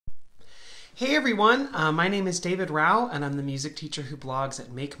Hey everyone, my name is David Rao and I'm the music teacher who blogs at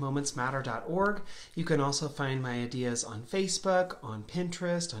makemomentsmatter.org. You can also find my ideas on Facebook, on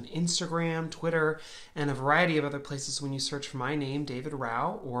Pinterest, on Instagram, Twitter, and a variety of other places when you search for my name, David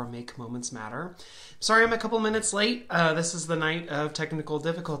Rao, or Make Moments Matter. Sorry I'm a couple minutes late. This is the night of technical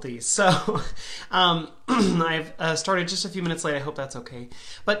difficulties, so I've started just a few minutes late. I hope that's okay.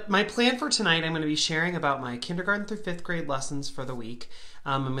 But my plan for tonight, I'm going to be sharing about my kindergarten through 5th grade lessons for the week.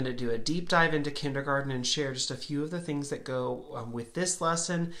 I'm going to do a deep dive into kindergarten and share just a few of the things that go with this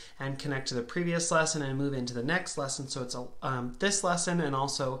lesson and connect to the previous lesson and move into the next lesson. So it's this lesson and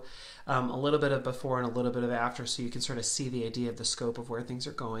also a little bit of before and a little bit of after, so you can sort of see the idea of the scope of where things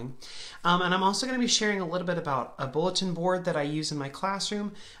are going. And I'm also going to be sharing a little bit about a bulletin board that I use in my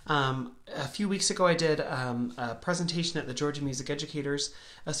classroom. A few weeks ago I did a presentation at the Georgia Music Educators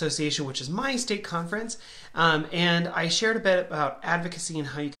Association, which is my state conference, and I shared a bit about advocacy and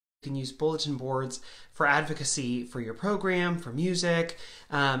how you can use bulletin boards for advocacy for your program, for music,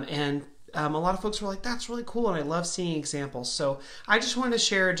 and a lot of folks were like, that's really cool, and I love seeing examples. So I just wanted to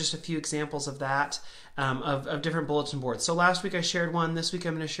share just a few examples of that, of different bulletin boards. So last week I shared one, this week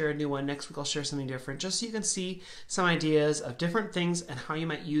I'm going to share a new one, next week I'll share something different, just so you can see some ideas of different things and how you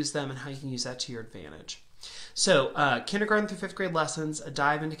might use them and how you can use that to your advantage. So kindergarten through 5th grade lessons, a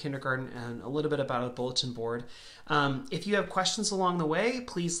dive into kindergarten, and a little bit about a bulletin board. If you have questions along the way,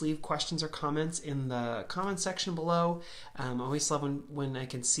 please leave questions or comments in the comments section below. I always love when I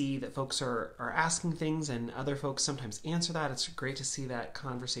can see that folks are asking things and other folks sometimes answer that. It's great to see that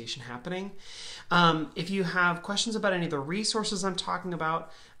conversation happening. If you have questions about any of the resources I'm talking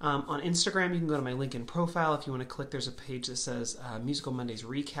about, on Instagram, you can go to my LinkedIn profile. If you want to click, there's a page that says Musical Mondays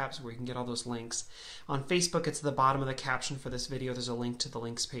Recaps where you can get all those links. On Facebook, it's at the bottom of the caption for this video. There's a link to the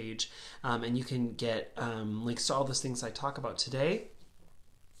links page, and you can get links to all those things I talk about today.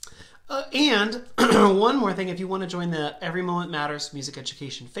 And one more thing, if you want to join the Every Moment Matters Music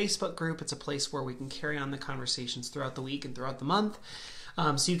Education Facebook group, it's a place where we can carry on the conversations throughout the week and throughout the month,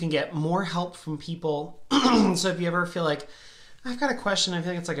 so you can get more help from people. So if you ever feel like, I've got a question, I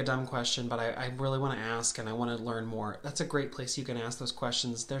feel like it's like a dumb question, but I really want to ask and I want to learn more, that's a great place you can ask those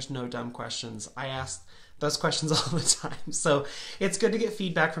questions. There's no dumb questions. I ask those questions all the time. So it's good to get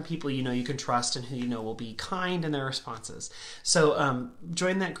feedback from people you know you can trust and who you know will be kind in their responses. So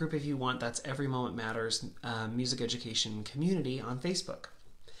join that group if you want. That's Every Moment Matters Music Education Community on Facebook.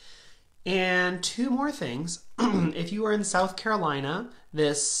 And two more things. If you are in South Carolina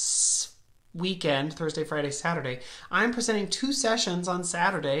this weekend, Thursday, Friday, Saturday, I'm presenting 2 sessions on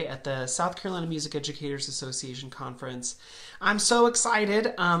Saturday at the South Carolina Music Educators Association Conference. I'm so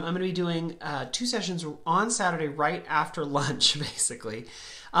excited. I'm going to be doing 2 sessions on Saturday right after lunch, basically.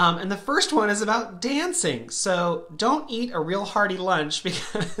 And the first one is about dancing. So don't eat a real hearty lunch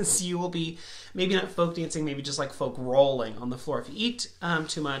because you will be maybe not folk dancing, maybe just like folk rolling on the floor if you eat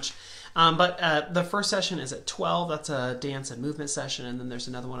too much. But the first session is at 12. That's a dance and movement session, and then there's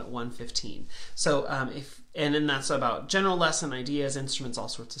another one at 1:15. So and then that's about general lesson ideas, instruments, all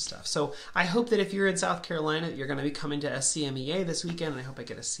sorts of stuff. So I hope that if you're in South Carolina, you're going to be coming to SCMEA this weekend, and I hope I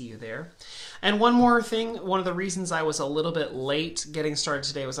get to see you there. And one more thing, one of the reasons I was a little bit late getting started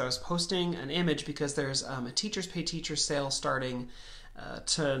today was I was posting an image because there's a Teachers Pay Teachers sale starting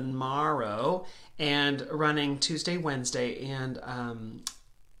tomorrow and running Tuesday, Wednesday, and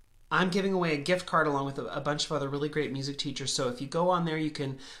I'm giving away a gift card along with a bunch of other really great music teachers. So if you go on there, you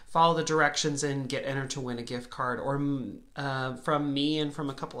can follow the directions and get entered to win a gift card, or from me and from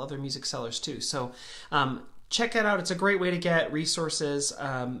a couple other music sellers too. So check it out. It's a great way to get resources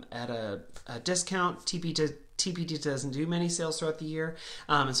at a discount. TPT doesn't do many sales throughout the year,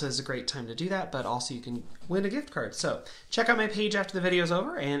 and so it's a great time to do that, but also you can win a gift card. So check out my page after the video is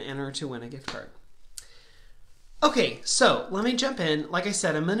over and enter to win a gift card. Okay, so let me jump in. Like I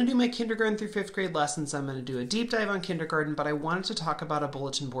said, I'm going to do my kindergarten through 5th grade lessons. I'm going to do a deep dive on kindergarten, but I wanted to talk about a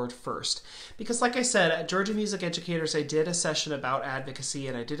bulletin board first. Because like I said, at Georgia Music Educators, I did a session about advocacy,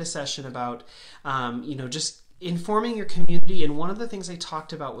 and I did a session about, just informing your community, and one of the things I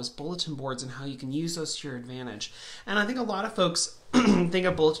talked about was bulletin boards and how you can use those to your advantage. And I think a lot of folks think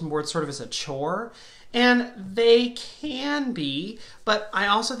of bulletin boards sort of as a chore, and they can be, but I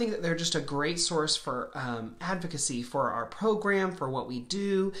also think that they're just a great source for advocacy for our program, for what we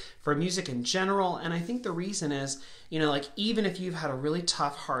do, for music in general. And I think the reason is, like even if you've had a really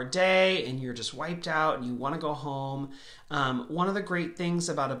tough, hard day and you're just wiped out and you want to go home, one of the great things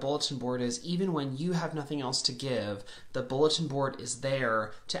about a bulletin board is even when you have nothing else to give, the bulletin board is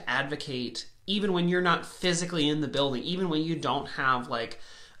there to advocate, even when you're not physically in the building, even when you don't have like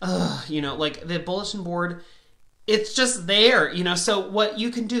the bulletin board it's just there, you know. So what you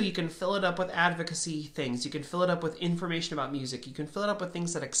can do, you can fill it up with advocacy things, you can fill it up with information about music, you can fill it up with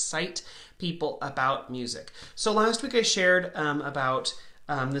things that excite people about music. So last week I shared about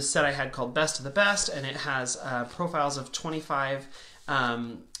this set I had called Best of the Best, and it has profiles of 25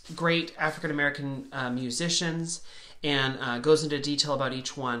 great African American musicians, and goes into detail about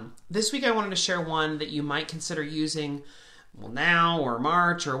each one. This week I wanted to share one that you might consider using, well, now or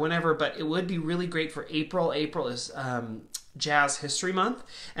March or whenever, but it would be really great for April. April is Jazz History Month,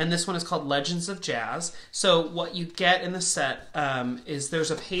 and this one is called Legends of Jazz. So what you get in the set is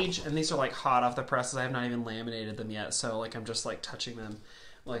there's a page, and these are like hot off the presses. I have not even laminated them yet, so like I'm just like touching them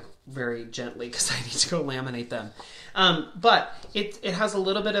like very gently because I need to go laminate them. But it has a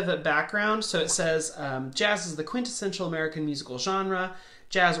little bit of a background. So it says jazz is the quintessential American musical genre.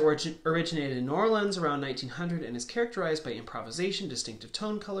 Jazz originated in New Orleans around 1900 and is characterized by improvisation, distinctive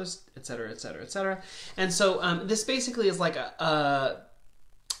tone colors, etc., etc., etc. And so this basically is like a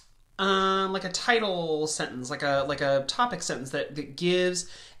title sentence, like a topic sentence that gives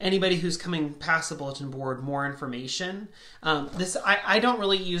anybody who's coming past the bulletin board more information. I don't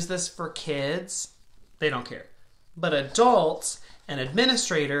really use this for kids; they don't care, but adults and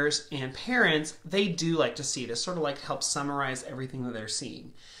administrators and parents, they do like to see this, sort of like help summarize everything that they're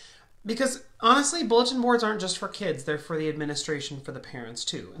seeing. Because honestly, bulletin boards aren't just for kids, they're for the administration, for the parents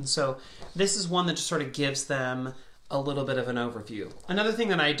too. And so this is one that just sort of gives them a little bit of an overview. Another thing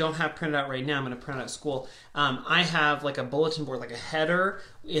that I don't have printed out right now, I'm going to print out at school, I have like a bulletin board, like a header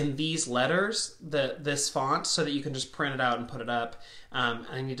in these letters, this font, so that you can just print it out and put it up.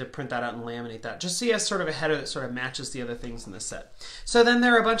 I need to print that out and laminate that, just so you have sort of a header that sort of matches the other things in the set. So then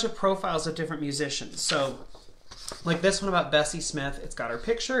there are a bunch of profiles of different musicians. So like this one about Bessie Smith, it's got her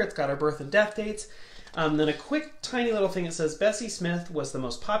picture, it's got her birth and death dates. Then a quick tiny little thing that says Bessie Smith was the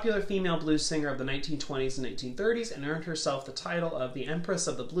most popular female blues singer of the 1920s and 1930s and earned herself the title of the Empress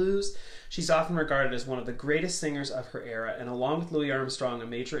of the Blues. She's often regarded as one of the greatest singers of her era, and along with Louis Armstrong, a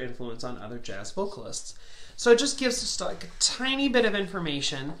major influence on other jazz vocalists. So it just gives us like a tiny bit of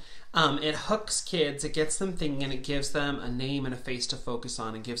information. It hooks kids, it gets them thinking, and it gives them a name and a face to focus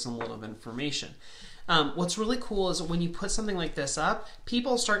on, and gives them a little bit of information. What's really cool is when you put something like this up,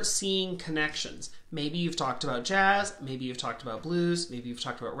 people start seeing connections. Maybe you've talked about jazz, maybe you've talked about blues, maybe you've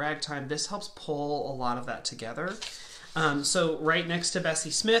talked about ragtime. This helps pull a lot of that together. So right next to Bessie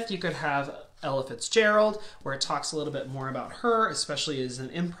Smith, you could have Ella Fitzgerald, where it talks a little bit more about her, especially as an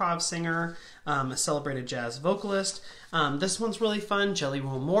improv singer, a celebrated jazz vocalist. This one's really fun, Jelly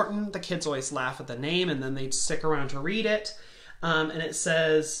Roll Morton. The kids always laugh at the name, and then they stick around to read it. And it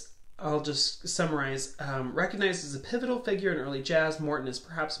says, I'll just summarize. Recognized as a pivotal figure in early jazz, Morton is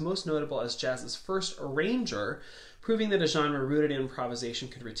perhaps most notable as jazz's first arranger, proving that a genre rooted in improvisation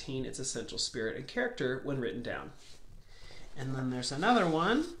could retain its essential spirit and character when written down. And then there's another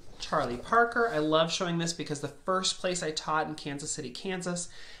one, Charlie Parker. I love showing this because the first place I taught in Kansas City, Kansas,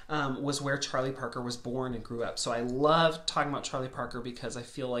 was where Charlie Parker was born and grew up. So I love talking about Charlie Parker because I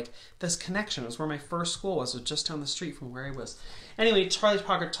feel like this connection was where my first school was just down the street from where I was. Anyway, Charlie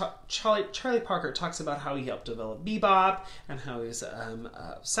Parker talks about how he helped develop bebop and how he's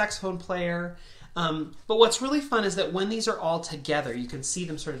a saxophone player. But what's really fun is that when these are all together, you can see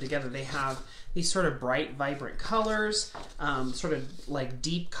them sort of together. They have these sort of bright, vibrant colors, sort of like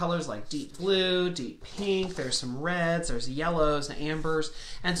deep colors like deep blue, deep pink. There's some reds, there's yellows and ambers.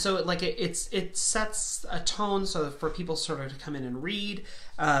 And so it sets a tone so that for people sort of to come in and read.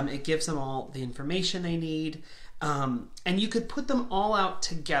 It gives them all the information they need. And you could put them all out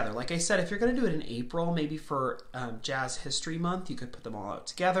together. Like I said, if you're going to do it in April, maybe for Jazz History Month, you could put them all out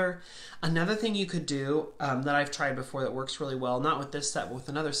together. Another thing you could do that I've tried before that works really well, not with this set, but with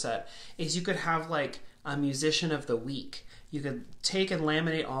another set, is you could have like a musician of the week. You could take and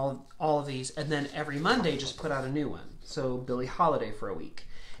laminate all of these, and then every Monday just put out a new one. So Billie Holiday for a week.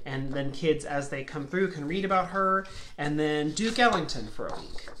 And then kids, as they come through, can read about her. And then Duke Ellington for a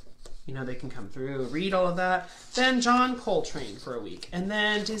week. You know, they can come through, read all of that. Then John Coltrane for a week. And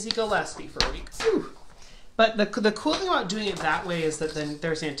then Dizzy Gillespie for a week. Whew. But the cool thing about doing it that way is that then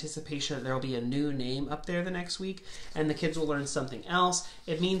there's anticipation that there will be a new name up there the next week, and the kids will learn something else.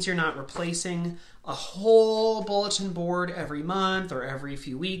 It means you're not replacing a whole bulletin board every month or every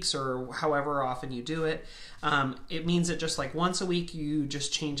few weeks or however often you do it. It means that just like once a week, you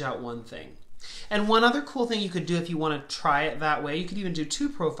just change out one thing. And one other cool thing you could do if you want to try it that way, you could even do 2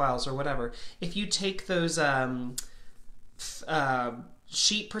 profiles or whatever. If you take those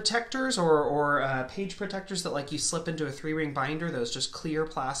sheet protectors or page protectors that like you slip into a 3-ring binder, those just clear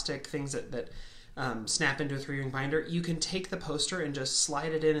plastic things that snap into a 3-ring binder, you can take the poster and just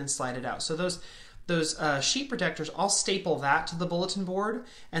slide it in and slide it out. So those those sheet protectors, I'll staple that to the bulletin board,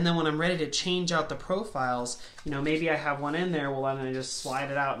 and then when I'm ready to change out the profiles, you know, maybe I have one in there, well then I just slide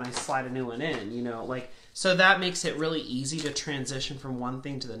it out and I slide a new one in, you know, like, so that makes it really easy to transition from one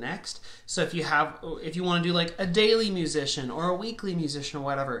thing to the next. So if you want to do like a daily musician or a weekly musician or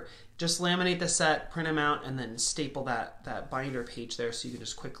whatever, just laminate the set, print them out, and then staple that binder page there so you can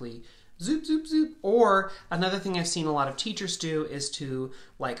just quickly zoop, zoop, zoop. Or another thing I've seen a lot of teachers do is to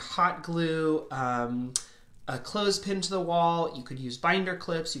like hot glue a clothespin to the wall. You could use binder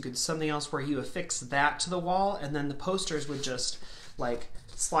clips. You could something else where you affix that to the wall, and then the posters would just like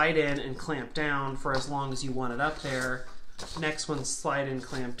slide in and clamp down for as long as you want it up there. Next one, slide in,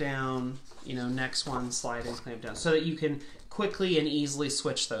 clamp down. You know, next one, slide in, clamp down, so that you can quickly and easily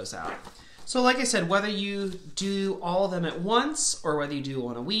switch those out. So like I said, whether you do all of them at once or whether you do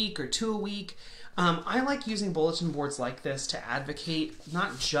one a week or two a week, I like using bulletin boards like this to advocate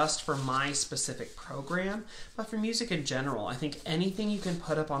not just for my specific program, but for music in general. I think anything you can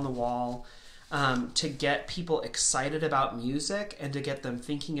put up on the wall to get people excited about music and to get them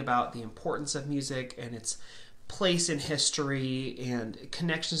thinking about the importance of music and its place in history and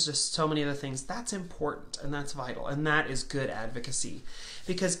connections to so many other things, that's important and that's vital, and that is good advocacy,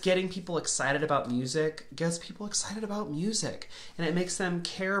 because getting people excited about music gets people excited about music, and it makes them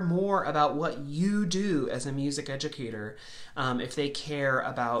care more about what you do as a music educator. If they care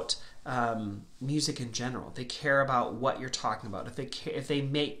about music in general, they care about what you're talking about, if they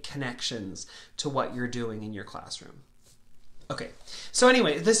make connections to what you're doing in your classroom. Okay, so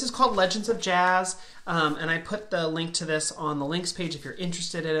anyway, this is called Legends of Jazz, and I put the link to this on the links page if you're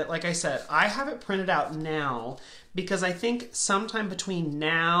interested in it. Like I said, I have it printed out now because I think sometime between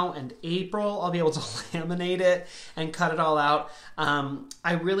now and April, I'll be able to laminate it and cut it all out.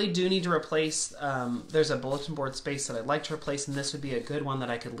 I really do need to replace, there's a bulletin board space that I'd like to replace, and this would be a good one that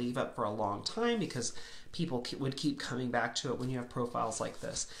I could leave up for a long time because people would keep coming back to it when you have profiles like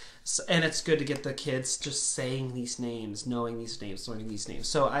this. So, and it's good to get the kids just saying these names, knowing these names, learning these names.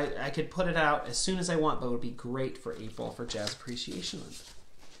 So I could put it out as soon as I want, but it would be great for April for Jazz Appreciation Month.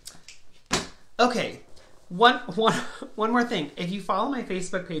 Okay, one more thing. If you follow my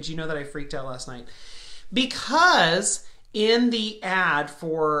Facebook page, you know that I freaked out last night because in the ad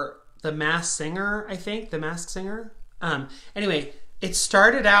for The Masked Singer, I think, The Masked Singer, anyway, it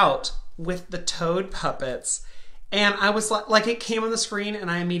started out with the Toad puppets, and I was like, it came on the screen,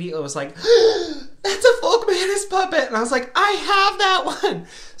 and I immediately was like, that's a Folk Madness puppet, and I was like, I have that one.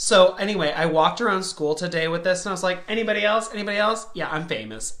 So anyway, I walked around school today with this, and I was like, anybody else? Anybody else? Yeah, I'm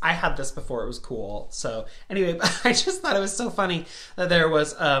famous. I had this before. It was cool. So anyway, I just thought it was so funny that there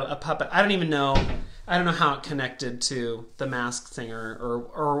was a puppet. I don't know how it connected to The Masked Singer,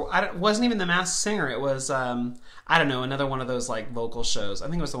 or it wasn't even The Masked Singer. It was, I don't know, another one of those like vocal shows. I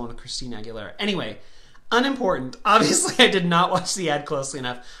think it was the one with Christina Aguilera. Anyway, unimportant. Obviously, I did not watch the ad closely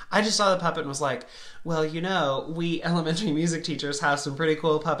enough. I just saw the puppet and was like, well, you know, we elementary music teachers have some pretty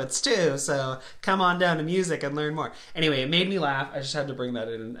cool puppets too, so come on down to music and learn more. Anyway, it made me laugh. I just had to bring that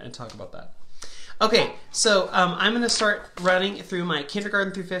in and talk about that. Okay, so I'm going to start running through my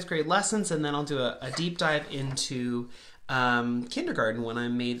kindergarten through 5th grade lessons, and then I'll do a deep dive into kindergarten when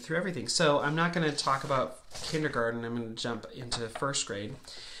I'm made through everything. So I'm not going to talk about kindergarten. I'm going to jump into 1st grade.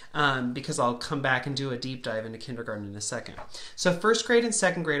 Because I'll come back and do a deep dive into kindergarten in a second. So 1st grade and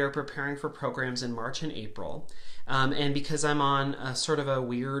 2nd grade are preparing for programs in March and April. And because I'm on a sort of a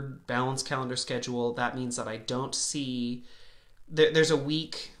weird balanced calendar schedule, that means that I don't see, there's a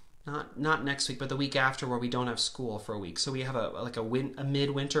week, not next week, but the week after, where we don't have school for a week. So we have a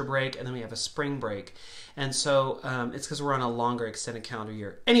midwinter break, and then we have a spring break. And so it's because we're on a longer extended calendar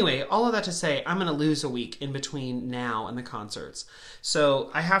year. Anyway, all of that to say, I'm going to lose a week in between now and the concerts. So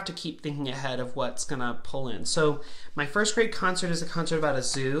I have to keep thinking ahead of what's going to pull in. So my 1st grade concert is a concert about a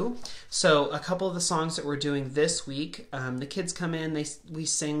zoo. So a couple of the songs that we're doing this week, the kids come in, we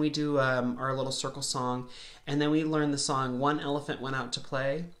sing, we do our little circle song, and then we learn the song One Elephant Went Out to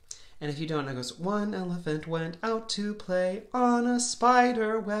Play. And if you don't know, it goes, one elephant went out to play on a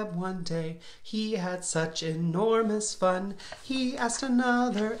spider web one day. He had such enormous fun. He asked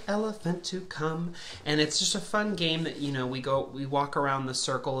another elephant to come. And it's just a fun game that, you know, we walk around the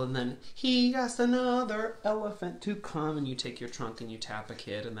circle, and then he asked another elephant to come, and you take your trunk and you tap a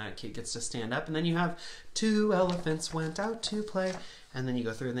kid, and that kid gets to stand up, and then you have 2 elephants went out to play. And then you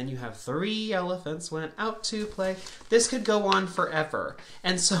go through, and then you have 3 elephants went out to play. This could go on forever.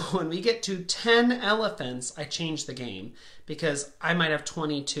 And so when we get to 10 elephants, I change the game, because I might have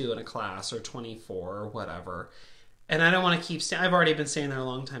 22 in a class or 24 or whatever. And I don't want to keep I've already been staying there a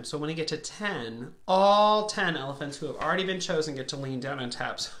long time. So when I get to 10, all 10 elephants who have already been chosen get to lean down and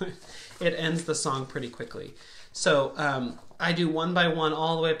tap. So it ends the song pretty quickly. So I do one by one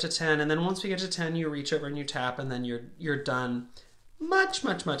all the way up to 10. And then once we get to 10, you reach over and you tap, and then you're done much,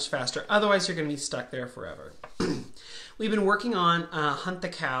 much, much faster. Otherwise, you're going to be stuck there forever. We've been working on Hunt the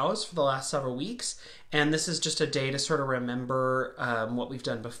Cows for the last several weeks, and this is just a day to sort of remember what we've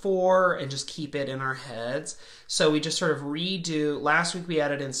done before and just keep it in our heads. So we just sort of redo. Last week we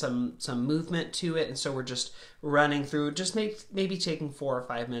added in some movement to it, and so we're just running through, just maybe taking 4 or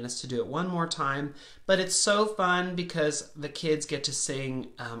 5 minutes to do it one more time. But it's so fun because the kids get to sing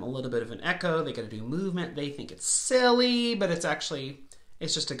a little bit of an echo. They get to do movement. They think it's silly, but it's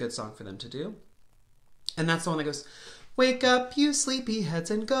just a good song for them to do. And that's the one that goes, wake up, you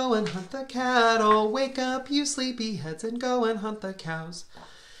sleepyheads, and go and hunt the cattle. Wake up, you sleepyheads, and go and hunt the cows.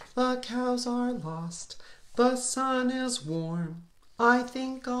 The cows are lost. The sun is warm. I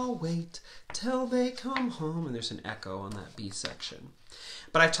think I'll wait till they come home. And there's an echo on that B section.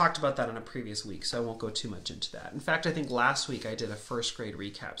 But I've talked about that in a previous week, so I won't go too much into that. In fact, I think last week I did a first grade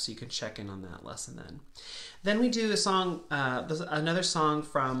recap, so you can check in on that lesson then. Then we do a song, another song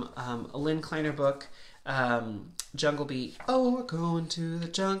from a Lynn Kleiner book, Jungle Beat. Oh, we're going to the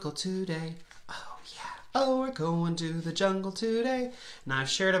jungle today. Oh, yeah. Oh, we're going to the jungle today. Now, I've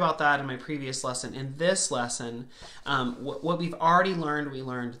shared about that in my previous lesson. In this lesson, what we've already learned, we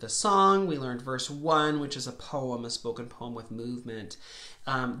learned the song. We learned verse 1, which is a poem, a spoken poem with movement.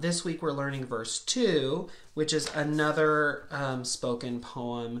 This week, we're learning verse 2, which is another spoken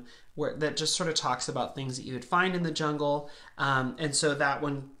poem that just sort of talks about things that you would find in the jungle. And so that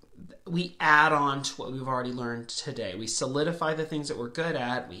one, we add on to what we've already learned today. We solidify the things that we're good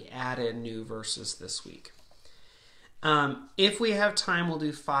at. We add in new verses this week. If we have time, we'll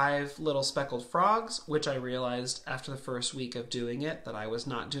do 5 little speckled frogs, which I realized after the first week of doing it that I was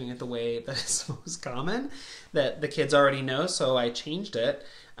not doing it the way that is most common, that the kids already know, so I changed it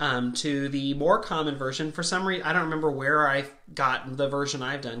to the more common version. For some reason, I don't remember where I got the version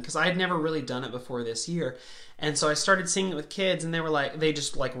I've done, because I had never really done it before this year. And so I started singing it with kids, and they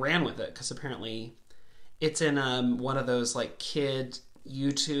just ran with it, because apparently it's in one of those kid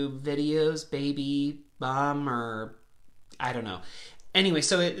YouTube videos, Baby Bum, or I don't know. Anyway,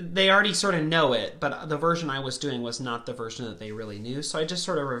 so they already sort of know it, but the version I was doing was not the version that they really knew. So I just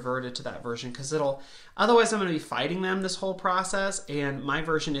sort of reverted to that version, because otherwise I'm going to be fighting them this whole process, and my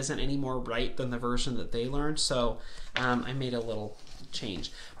version isn't any more right than the version that they learned. So I made a little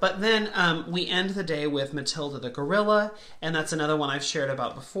change. But then we end the day with Matilda the gorilla, and that's another one I've shared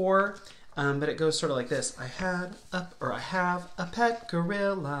about before. But it goes sort of like this. I have a pet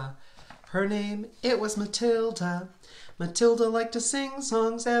gorilla. Her name, it was Matilda. Matilda liked to sing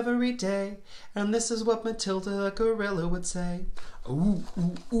songs every day, and this is what Matilda the gorilla would say. Ooh,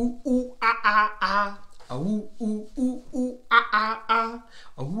 ooh, ooh, ooh, ah, ah, ah. Ooh, ooh, ooh, ooh, ah, ah, ah.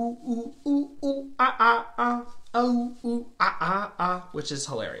 Ooh, ooh, ooh, ooh, ah, ah, ah. Oh, ooh, ah, ah, ah, which is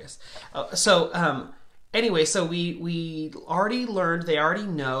hilarious. Anyway, so we already learned, they already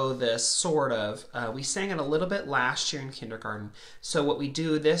know this, sort of. We sang it a little bit last year in kindergarten. So what we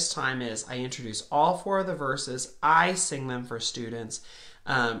do this time is I introduce all 4 of the verses. I sing them for students.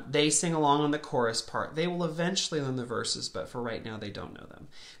 They sing along on the chorus part. They will eventually learn the verses, but for right now, they don't know them.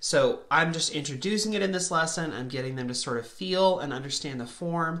 So I'm just introducing it in this lesson. I'm getting them to sort of feel and understand the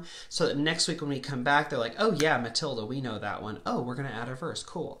form, so that next week when we come back, they're like, oh yeah, Matilda, we know that one. Oh, we're going to add a verse.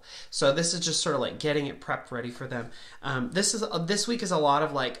 Cool. So this is just sort of getting it prepped ready for them. This week is a lot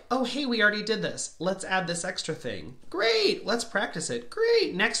of oh, hey, we already did this. Let's add this extra thing. Great. Let's practice it.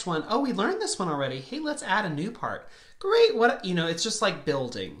 Great. Next one. Oh, we learned this one already. Hey, let's add a new part. Great, it's just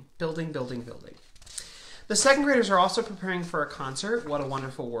building. The second graders are also preparing for a concert. What a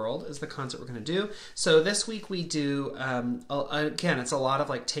Wonderful World is the concert we're going to do. So this week we do, again, it's a lot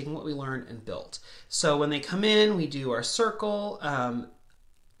of taking what we learned and built. So when they come in, we do our circle.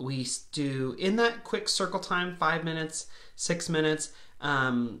 We do, in that quick circle time, 5 minutes, 6 minutes,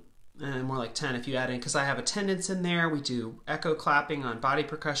 and more like 10 if you add in, because I have attendance in there. We do echo clapping on body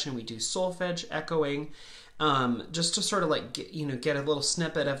percussion. We do solfege echoing. Just to sort of get a little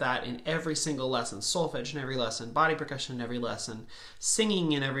snippet of that in every single lesson. Solfege in every lesson, body percussion in every lesson,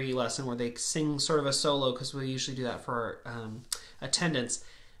 singing in every lesson where they sing sort of a solo, because we usually do that for attendance.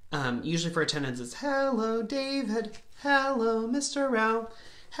 Usually for attendance it's, hello David, hello Mr. Rao,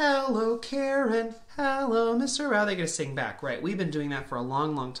 hello Karen, hello Mr. Rao. They get to sing back, right? We've been doing that for a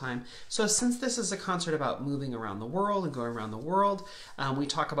long, long time. So since this is a concert about moving around the world and going around the world, we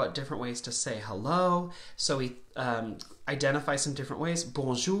talk about different ways to say hello. So we identify some different ways.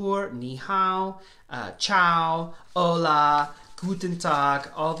 Bonjour, ni hao, ciao, hola, guten tag,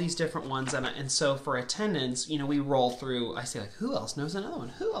 all these different ones. And so for attendance, you know, we roll through, I say like, who else knows another one?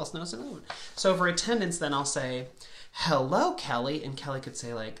 Who else knows another one? So for attendance, then I'll say, hello, Kelly. And Kelly could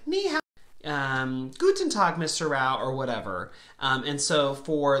say like, ni hao, guten tag, Mr. Rao, or whatever. And so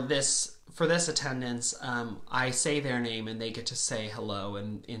for this attendance, I say their name and they get to say hello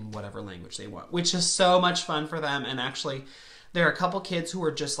in whatever language they want, which is so much fun for them. And actually, there are a couple kids who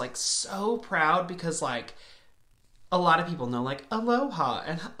are just like so proud because like, a lot of people know like aloha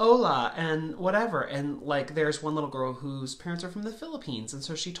and hola and whatever. And like there's one little girl whose parents are from the Philippines. And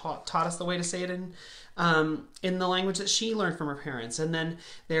so she taught us the way to say it in the language that she learned from her parents. And then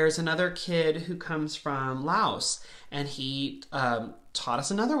there's another kid who comes from Laos and he taught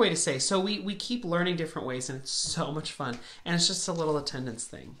us another way to say. So we keep learning different ways and it's so much fun. And it's just a little attendance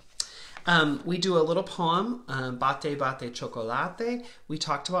thing. We do a little poem, Bate Bate Chocolate. We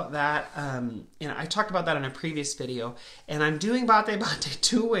talked about that, and I talked about that in a previous video, and I'm doing Bate Bate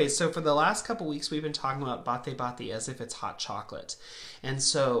two ways. So for the last couple weeks, we've been talking about Bate Bate as if it's hot chocolate. And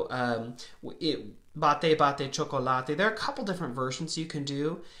so Bate Bate Chocolate, there are a couple different versions you can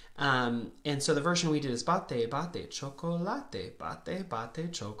do. And so the version we did is Bate Bate Chocolate, Bate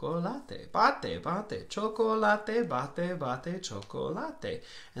Bate Chocolate, Bate Bate Chocolate, Bate Bate Chocolate.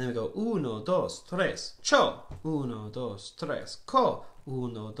 And then we go uno, dos, tres, cho, uno, dos, tres, co,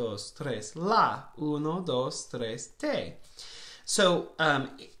 uno, dos, tres, la, uno, dos, tres, te. So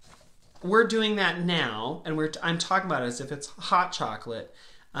we're doing that now, and I'm talking about it as if it's hot chocolate.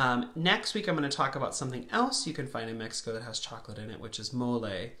 Next week I'm going to talk about something else you can find in Mexico that has chocolate in it, which is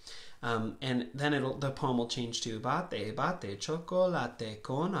mole. And then the poem will change to Bate, bate, chocolate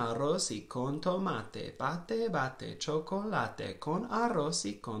con arroz y con tomate. Bate, bate, chocolate con arroz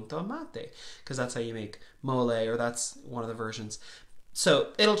y con tomate. Because that's how you make mole, or that's one of the versions. So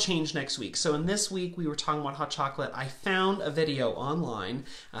it'll change next week. So in this week, we were talking about hot chocolate. I found a video online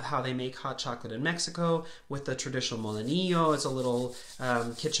of how they make hot chocolate in Mexico with the traditional molinillo. It's a little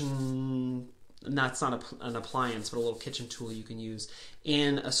kitchen, that's not an appliance, but a little kitchen tool you can use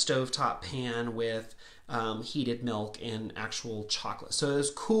in a stovetop pan with heated milk and actual chocolate. So it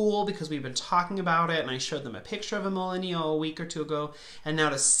was cool because we've been talking about it, and I showed them a picture of a molinillo a week or two ago, and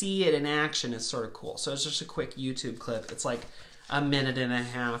now to see it in action is sort of cool. So it's just a quick YouTube clip. It's like a minute and a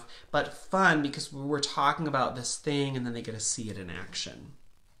half, but fun because we're talking about this thing and then they get to see it in action.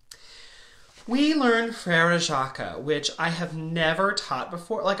 We learned Frere Jacques, which I have never taught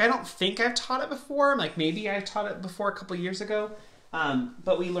before. Like, I don't think I've taught it before. Like, maybe I taught it before a couple years ago.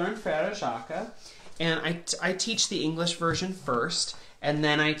 But we learned Frere Jacques, and I teach the English version first, and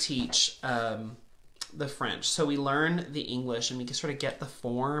then I teach the French. So we learn the English and we can sort of get the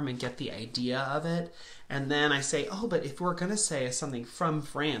form and get the idea of it. And then I say, oh, but if we're going to say something from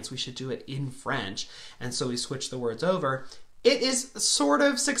France, we should do it in French. And so we switch the words over. It is sort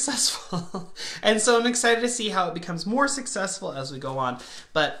of successful. And so I'm excited to see how it becomes more successful as we go on.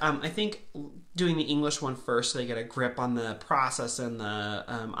 But I think doing the English one first so they get a grip on the process and the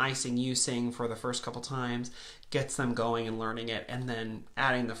I sing, you sing for the first couple times gets them going and learning it. And then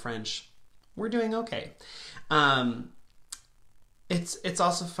adding the French, we're doing okay. It's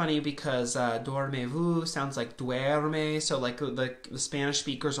also funny because dormez-vous sounds like duerme, so like the Spanish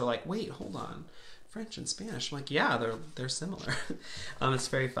speakers are like, wait, hold on, French and Spanish. I'm like, yeah, they're similar. It's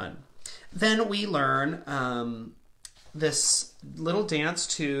very fun. Then we learn this little dance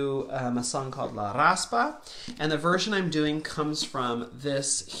to a song called La Raspa, and the version I'm doing comes from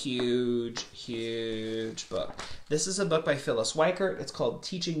this huge, huge book. This is a book by Phyllis Weichert. It's called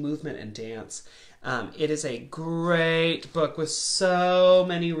Teaching Movement and Dance. It is a great book with so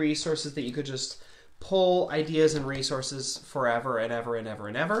many resources that you could just pull ideas and resources forever and ever and ever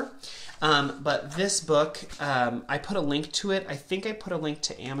and ever. But this book, I put a link to it. I think I put a link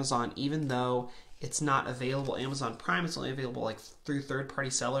to Amazon, even though it's not available Amazon Prime. It's only available like through third-party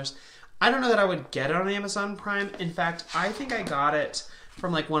sellers. I don't know that I would get it on Amazon Prime. In fact, I think I got it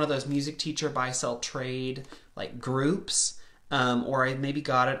from like one of those music teacher buy, sell, trade like groups. Or I maybe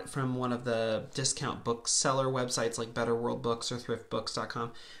got it from one of the discount bookseller websites like Better World Books or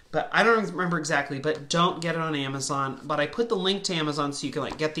thriftbooks.com. But I don't remember exactly, but don't get it on Amazon. But I put the link to Amazon so you can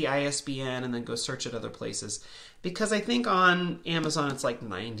like get the ISBN and then go search at other places. Because I think on Amazon it's like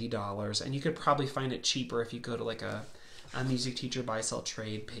 $90, and you could probably find it cheaper if you go to like a a music teacher buy sell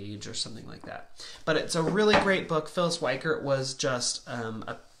trade page or something like that. But it's a really great book. Phyllis Weichert was just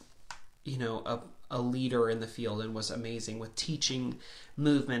a leader in the field and was amazing with teaching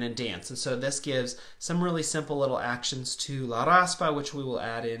movement and dance. And so this gives some really simple little actions to La Raspa, which we will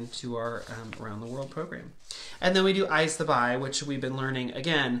add into our Around the World program. And then we do Eyes the Bye, which we've been learning.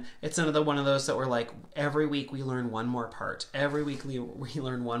 Again, it's another one of those that we're like, every week we learn one more part. Every week we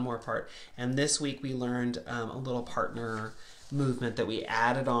learn one more part. And this week we learned a little partner movement that we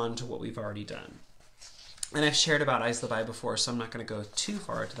added on to what we've already done. And I've shared about Eyes the Bye before, so I'm not going to go too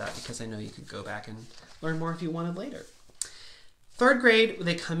far into that because I know you could go back and learn more if you wanted later. Third grade,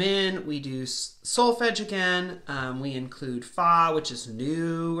 they come in, we do solfege again. We include fa, which is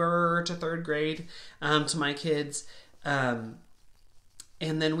newer to third grade to my kids. And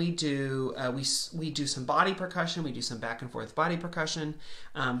then we do some body percussion. We do some back and forth body percussion.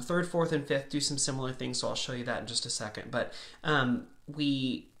 Third, fourth, and fifth do some similar things, so I'll show you that in just a second. But then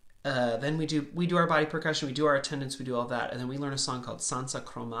we do our body percussion, we do our attendance, we do all that, and then we learn a song called Sansa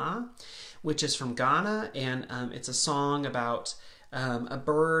Chroma, which is from Ghana, and it's a song about a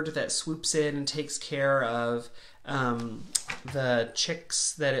bird that swoops in and takes care of the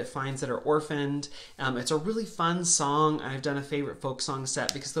chicks that it finds that are orphaned. It's a really fun song. I've done a favorite folk song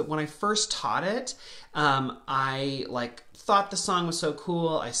set because when I first taught it, I thought the song was so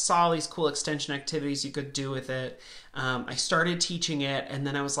cool. I saw these cool extension activities you could do with it. I started teaching it, and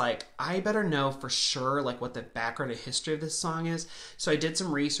then I was like, I better know for sure what the background and history of this song is. So I did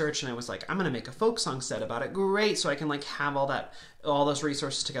some research, and I was like, I'm gonna make a folk song set about it. Great, so I can have all those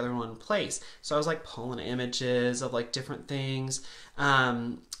resources together in one place. So I was pulling images of different things,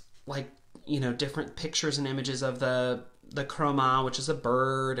 different pictures and images of the chroma, which is a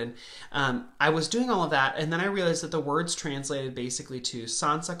bird, and I was doing all of that, and then I realized that the words translated basically to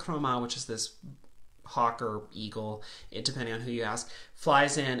Sansa Chroma, which is this hawk or eagle, depending on who you ask,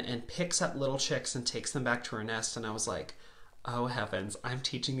 flies in and picks up little chicks and takes them back to her nest. And I was like, oh heavens, I'm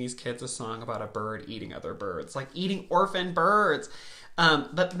teaching these kids a song about a bird eating other birds, eating orphan birds.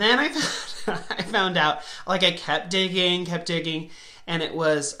 But then I found out, I kept digging, and it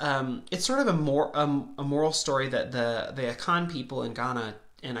was, it's sort of a moral story that the Akan people in Ghana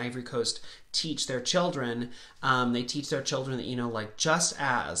and Ivory Coast teach their children. They teach their children that, just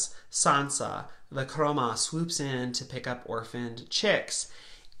as Sansa, the Chroma, swoops in to pick up orphaned chicks,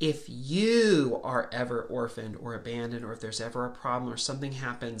 if you are ever orphaned or abandoned, or if there's ever a problem or something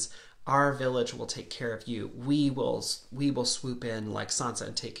happens, our village will take care of you. We will swoop in like Sansa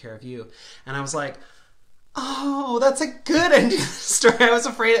and take care of you. And I was like, oh, that's a good ending to the story. I was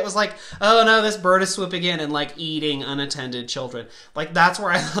afraid it was oh no, this bird is swooping in and eating unattended children. That's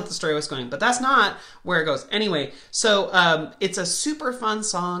where I thought the story was going, but that's not where it goes. Anyway, so it's a super fun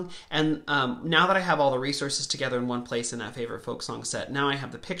song, and now that I have all the resources together in one place in that favorite folk song set, now I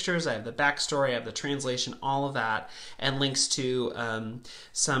have the pictures, I have the backstory, I have the translation, all of that, and links to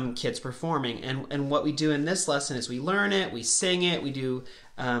some kids performing. And what we do in this lesson is we learn it, we sing it, we do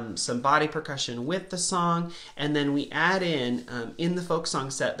some body percussion with the song, and then we add in the folk song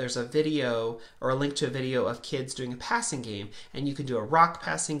set, there's a video or a link to a video of kids doing a passing game, and you can do a rock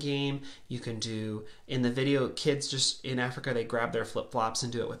passing game. You can do, in the video, kids just in Africa, they grab their flip-flops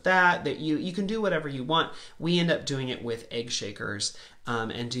and do it with that. You can do whatever you want. We end up doing it with egg shakers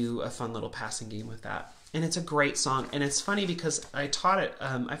and do a fun little passing game with that. And it's a great song, and it's funny because I taught it,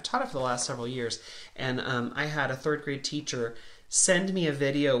 I've taught it for the last several years, and I had a third grade teacher send me a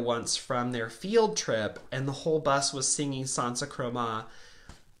video once from their field trip, and the whole bus was singing Sansa Chroma,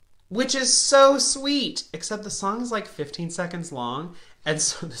 which is so sweet, except the song is 15 seconds long, and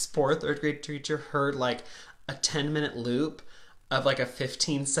so this poor third grade teacher heard a 10-minute loop of a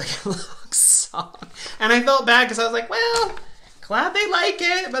 15-second long song, and I felt bad because I was like, well, glad they like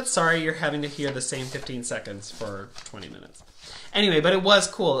it, but sorry you're having to hear the same 15 seconds for 20 minutes. Anyway, but it was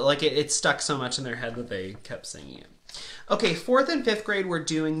cool. It stuck so much in their head that they kept singing it. Okay, 4th and 5th grade, we're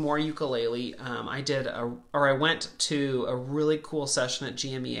doing more ukulele. I went to a really cool session at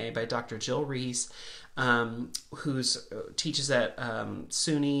GMEA by Dr. Jill Reese, who teaches at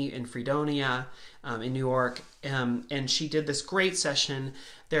SUNY in Fredonia in New York, and she did this great session.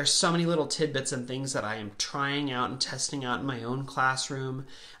 There are so many little tidbits and things that I am trying out and testing out in my own classroom,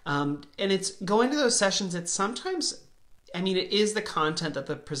 and it's going to those sessions. It's sometimes, it is the content that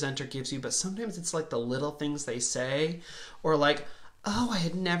the presenter gives you, but sometimes it's the little things they say, or oh, I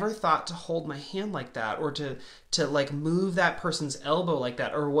had never thought to hold my hand like that, or to move that person's elbow like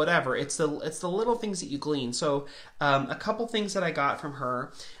that, or whatever. It's the little things that you glean. So a couple things that I got from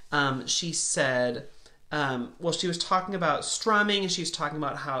her, she said, she was talking about strumming, and she was talking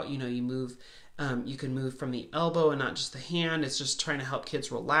about how, you move you can move from the elbow and not just the hand. It's just trying to help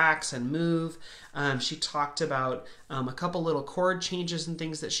kids relax and move. She talked about a couple little chord changes and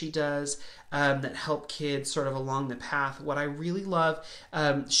things that she does that help kids sort of along the path. What I really love,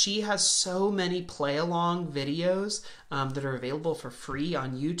 she has so many play-along videos that are available for free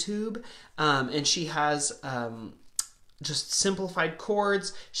on YouTube, and she has just simplified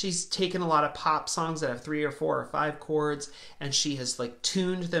chords. She's taken a lot of pop songs that have 3 or 4 or 5 chords, and she has like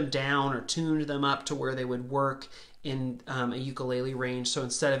tuned them down or tuned them up to where they would work in a ukulele range. So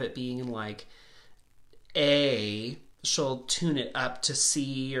instead of it being like A, she'll tune it up to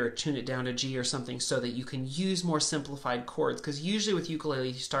C or tune it down to G or something so that you can use more simplified chords. Because usually with ukulele,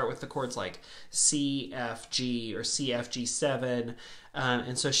 you start with the chords like C, F, G or C, F, G7.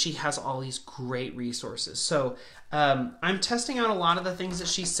 And so she has all these great resources. So I'm testing out a lot of the things that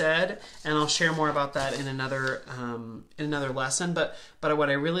she said, and I'll share more about that in another lesson. But what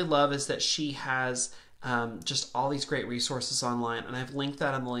I really love is that she has just all these great resources online, and I've linked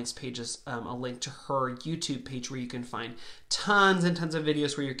that on the links pages, a link to her YouTube page where you can find tons and tons of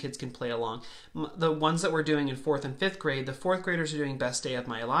videos where your kids can play along. The ones that we're doing in 4th and 5th grade, the 4th graders are doing Best Day of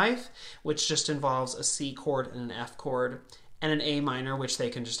My Life, which just involves a C chord and an F chord and an A minor, which they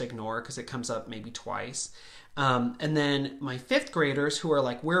can just ignore because it comes up maybe twice. And then my 5th graders, who are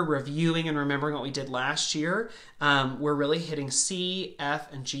like, we're reviewing and remembering what we did last year, we're really hitting C,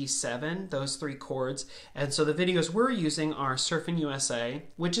 F, and G7, those 3 chords. And so the videos we're using are Surfing USA,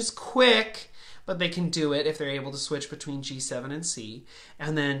 which is quick, but they can do it if they're able to switch between G7 and C.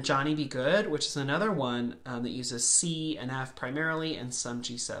 And then Johnny Be Good, which is another one that uses C and F primarily and some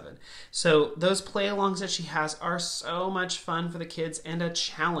G7. So those play-alongs that she has are so much fun for the kids and a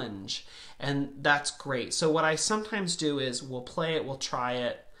challenge. And that's great. So what I sometimes do is we'll play it, we'll try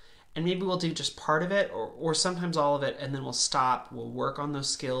it, and maybe we'll do just part of it or sometimes all of it, and then we'll stop. We'll work on those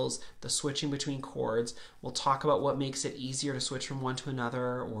skills, the switching between chords. We'll talk about what makes it easier to switch from one to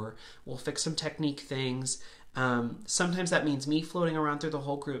another, or we'll fix some technique things. Sometimes that means me floating around through the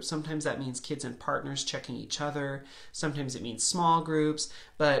whole group. Sometimes that means kids and partners checking each other. Sometimes it means small groups.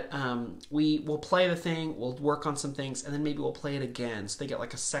 But we will play the thing, we'll work on some things, and then maybe we'll play it again so they get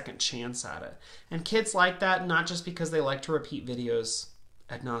like a second chance at it. And kids like that, not just because they like to repeat videos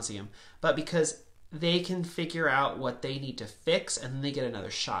ad nauseum, but because they can figure out what they need to fix and then they get another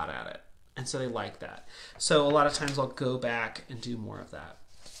shot at it. And so they like that. So a lot of times I'll go back and do more of that.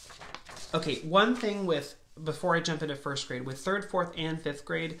 Okay, one thing before I jump into 1st grade, with 3rd, 4th, and 5th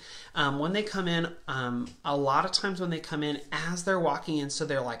grade, when they come in, a lot of times when they come in as they're walking in, so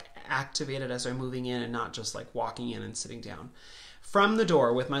they're like activated as they're moving in and not just like walking in and sitting down. From the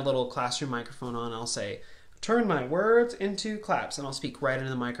door with my little classroom microphone on, I'll say, turn my words into claps, and I'll speak right into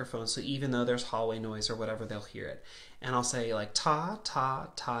the microphone, so even though there's hallway noise or whatever, they'll hear it. And I'll say like ta, ta,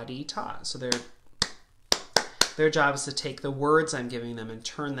 ta-dee, ta. So their job is to take the words I'm giving them and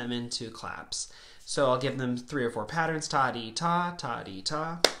turn them into claps. So I'll give them 3 or 4 patterns, ta-dee, ta, ta-dee,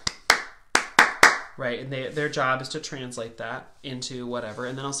 ta. Right, and their job is to translate that into whatever.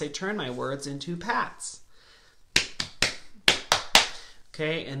 And then I'll say, turn my words into pats.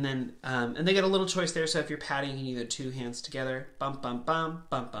 Okay, and then and they get a little choice there. So if you're patting, you can either 2 hands together, bum, bum, bum,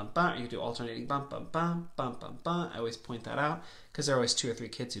 bum, bum, bum. You can do alternating bum, bum, bum, bum, bum, bum. I always point that out because there are always 2 or 3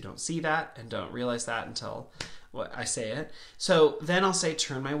 kids who don't see that and don't realize that until I say it. So then I'll say,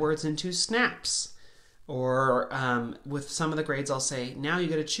 turn my words into snaps. Or with some of the grades, I'll say, now you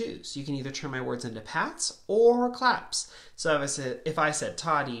get to choose. You can either turn my words into pats or claps. So if I said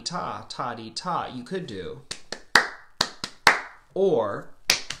ta-dee, ta, ta-dee, ta, you could do or,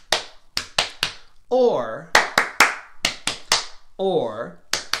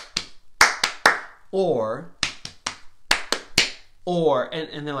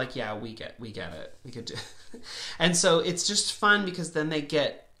 and they're like, yeah, we get it. We could do it. And so it's just fun because then they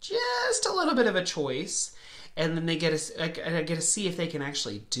get just a little bit of a choice, and then they get to see if they can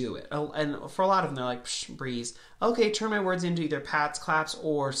actually do it. And for a lot of them, they're like, psh, breeze. Okay, turn my words into either pats, claps,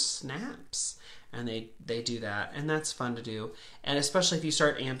 or snaps. And they do that, and that's fun to do. And especially if you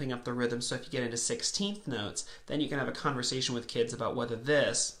start amping up the rhythm, so if you get into 16th notes, then you can have a conversation with kids about whether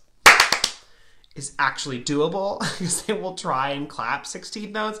this is actually doable, because they will try and clap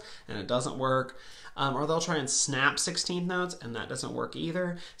 16th notes, and it doesn't work. Or they'll try and snap 16th notes, and that doesn't work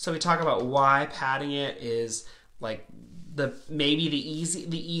either. So we talk about why patting it is like maybe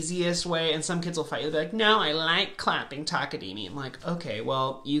the easiest way, and some kids will fight. They'll be like, no, I like clapping Takadimi. I'm like, okay,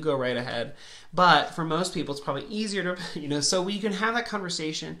 well, you go right ahead. But for most people, it's probably easier to, so we can have that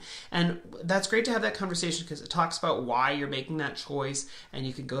conversation, and that's great to have that conversation because it talks about why you're making that choice, and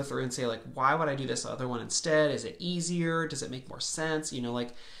you can go through and say, like, why would I do this other one instead? Is it easier? Does it make more sense?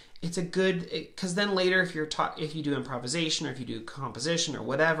 it's a good, because then later if if you do improvisation or if you do composition or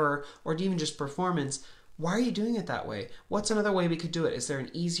whatever, or even just performance, why are you doing it that way? What's another way we could do it? Is there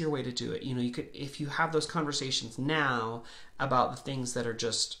an easier way to do it? You know, you could, if you have those conversations now about the things that are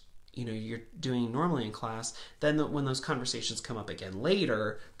just, you know, you're doing normally in class, then when those conversations come up again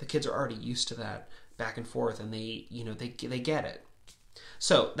later, the kids are already used to that back and forth, and they, you know, they get it.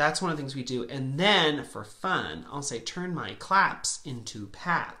 So that's one of the things we do. And then for fun, I'll say, turn my claps into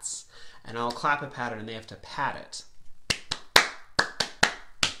pats, and I'll clap a pattern and they have to pat it.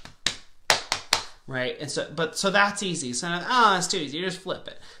 Right? And so that's easy. So, that's too easy. You just flip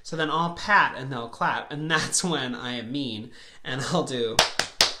it. So then I'll pat and they'll clap, and that's when I am mean, and I'll do,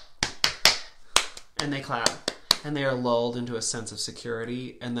 and they clap, and they are lulled into a sense of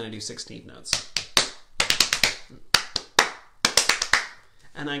security, and then I do 16th notes.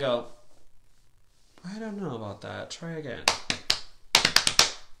 And I go, I don't know about that. Try again.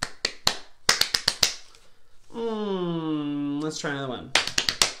 Let's try another one.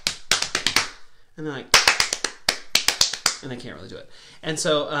 And they're like, and they can't really do it. And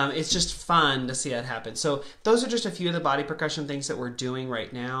so it's just fun to see that happen. So those are just a few of the body percussion things that we're doing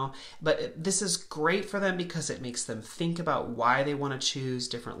right now. But this is great for them because it makes them think about why they want to choose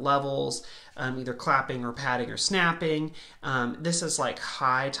different levels, either clapping or patting or snapping. This is like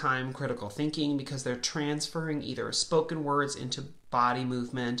high time critical thinking because they're transferring either spoken words into body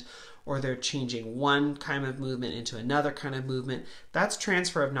movement, or they're changing one kind of movement into another kind of movement. That's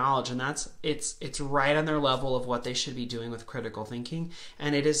transfer of knowledge, and it's right on their level of what they should be doing with critical thinking,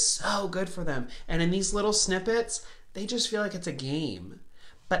 and it is so good for them. And in these little snippets, they just feel like it's a game.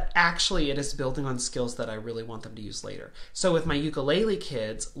 But actually, it is building on skills that I really want them to use later. So with my ukulele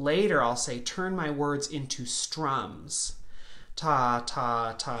kids, later I'll say, turn my words into strums. Ta,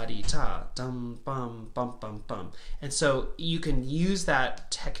 ta, ta, dee, ta, dum, bum, bum, bum, bum. And so you can use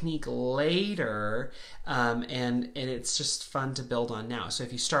that technique later, and it's just fun to build on now. So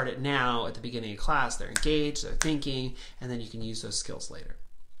if you start it now at the beginning of class, they're engaged, they're thinking, and then you can use those skills later.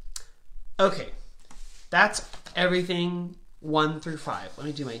 Okay, that's everything 1 through 5. Let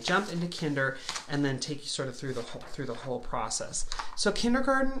me do my jump into kinder and then take you sort of through the whole process. So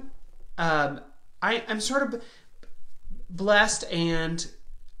kindergarten, I'm sort of blessed and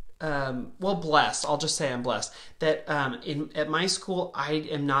blessed. I'll just say I'm blessed that at my school I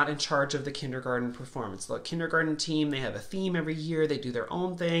am not in charge of the kindergarten performance. The kindergarten team, they have a theme every year. They do their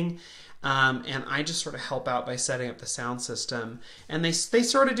own thing, and I just sort of help out by setting up the sound system. And they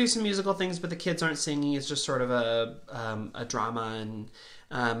sort of do some musical things, but the kids aren't singing. It's just sort of a drama and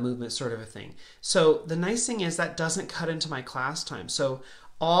movement sort of a thing. So the nice thing is that doesn't cut into my class time. So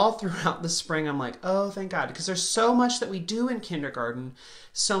all throughout the spring, I'm like, oh, thank God, because there's so much that we do in kindergarten,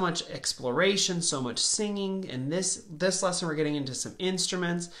 so much exploration, so much singing, and this lesson we're getting into some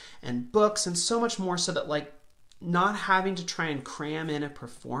instruments and books and so much more, so that like not having to try and cram in a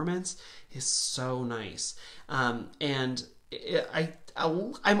performance is so nice. And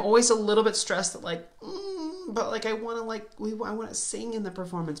I'm always a little bit stressed that like, but like I want to sing in the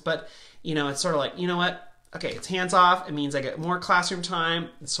performance, but you know, it's sort of like, you know what? Okay, it's hands off. It means I get more classroom time.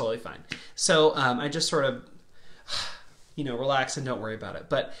 It's totally fine. So I just sort of, you know, relax and don't worry about it.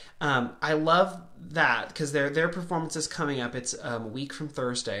 But I love that because their performance is coming up. It's a week from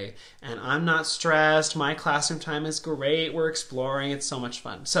Thursday, and I'm not stressed. My classroom time is great. We're exploring. It's so much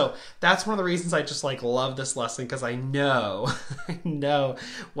fun. So that's one of the reasons I just like love this lesson, because I know,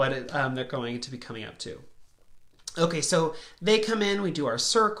 what they're going to be coming up to. Okay, so they come in, we do our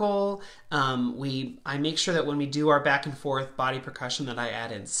circle, I make sure that when we do our back and forth body percussion that I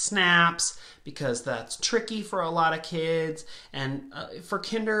add in snaps, because that's tricky for a lot of kids. And for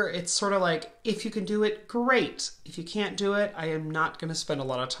kinder, it's sort of like, if you can do it, great. If you can't do it, I am not going to spend a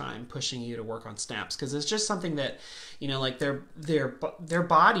lot of time pushing you to work on snaps, because it's just something that, you know, like their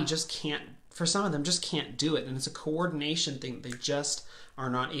body just can't, for some of them, just can't do it. And it's a coordination thing that they just are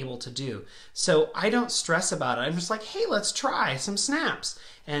not able to do. So I don't stress about it. I'm just like, hey, let's try some snaps.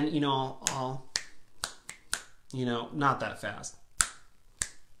 And, you know, I'll not that fast.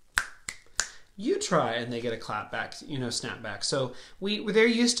 You try, and they get a clap back, you know, snap back. So they're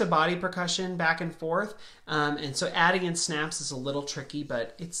used to body percussion back and forth. And so adding in snaps is a little tricky,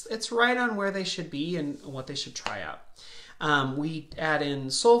 but it's right on where they should be and what they should try out. We add in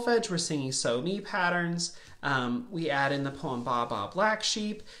solfege. We're singing So Me patterns. We add in the poem Ba Ba Black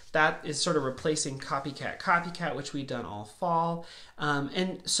Sheep. That is sort of replacing Copycat, which we've done all fall.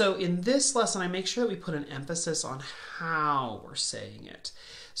 And so in this lesson, I make sure that we put an emphasis on how we're saying it.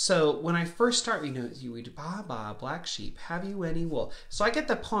 So when I first start, you read ba ba black sheep, have you any wool? So I get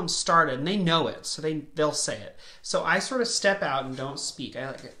the poem started and they know it, so they'll say it. So I sort of step out and don't speak. I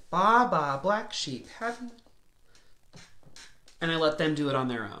like it, ba ba black sheep, have you? And I let them do it on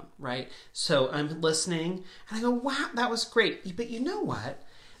their own, right? So I'm listening and I go, wow, that was great. But you know what?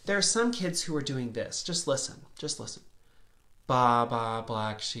 There are some kids who are doing this. Just listen, just listen. Ba ba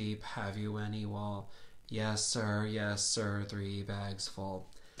black sheep, have you any wool? Yes sir, 3 bags full.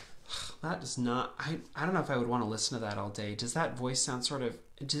 That does not, I don't know if I would want to listen to that all day. Does that voice sound sort of,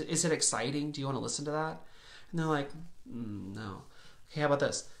 is it exciting? Do you want to listen to that? And they're like, no. Okay, how about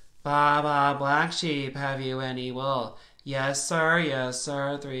this? Ba ba black sheep, have you any wool? Yes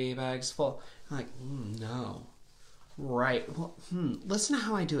sir, 3 bags full. I'm like, no. Right, well, listen to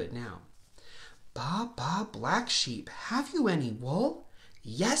how I do it now. Ba ba black sheep, have you any wool?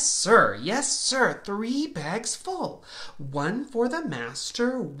 Yes sir, 3 bags full. 1 for the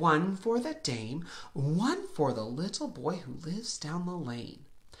master, 1 for the dame, 1 for the little boy who lives down the lane.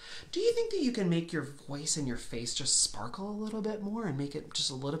 Do you think that you can make your voice and your face just sparkle a little bit more and make it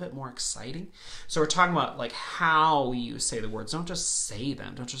just a little bit more exciting? So we're talking about like how you say the words. Don't just say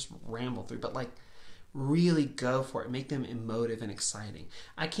them, don't just ramble through, but like really go for it. Make them emotive and exciting.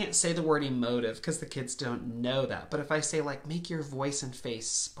 I can't say the word emotive because the kids don't know that. But if I say like make your voice and face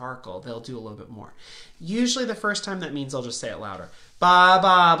sparkle, they'll do a little bit more. Usually the first time that means they'll just say it louder. Ba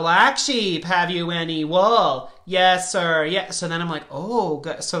ba black sheep, have you any wool? Yes sir, yeah. So then I'm like, oh,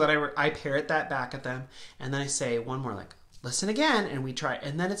 good. So that I parrot that back at them, and then I say one more like, listen again, and we try.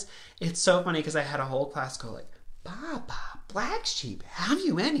 And then it's so funny because I had a whole class go like, ba ba black sheep, have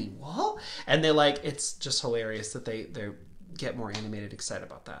you any wool? And they like, it's just hilarious that they get more animated, excited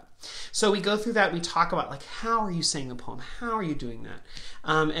about that. So we go through that, we talk about like, how are you saying the poem? How are you doing that?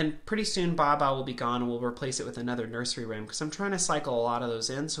 And pretty soon Baba will be gone and we'll replace it with another nursery rhyme because I'm trying to cycle a lot of those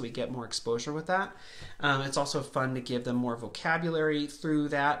in so we get more exposure with that. It's also fun to give them more vocabulary through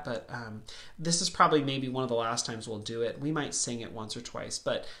that, but this is probably maybe one of the last times we'll do it. We might sing it once or twice,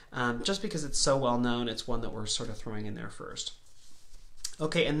 but just because it's so well known, it's one that we're sort of throwing in there first.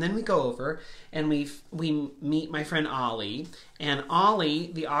 Okay, and then we go over and we meet my friend Ollie. And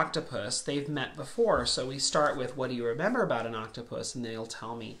Ollie, the octopus, they've met before. So we start with, what do you remember about an octopus? And they'll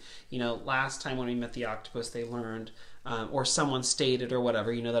tell me, you know, last time when we met the octopus, they learned, or someone stated or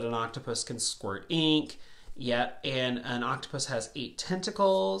whatever, you know, that an octopus can squirt ink. Yep, and an octopus has 8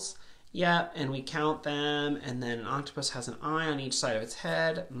 tentacles. Yep, and we count them, and then an octopus has an eye on each side of its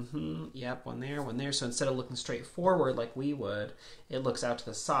head. Yep, one there, one there. So instead of looking straight forward like we would, it looks out to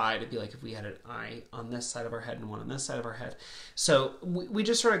the side. It'd be like if we had an eye on this side of our head and one on this side of our head. So we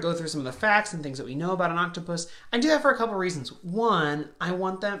just sort of go through some of the facts and things that we know about an octopus. I do that for a couple of reasons. One, I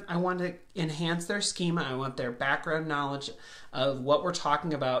want to enhance their schema. I want their background knowledge of what we're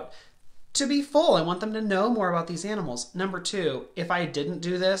talking about to be full. I want them to know more about these animals. Number 2, if I didn't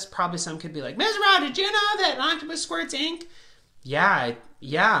do this, probably some could be like, Ms. Rao, did you know that an octopus squirts ink? Yeah,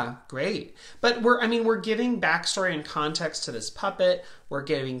 great. But we're giving backstory and context to this puppet. We're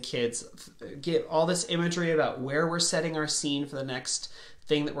giving kids all this imagery about where we're setting our scene for the next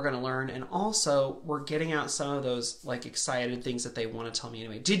thing that we're going to learn. And also we're getting out some of those like excited things that they want to tell me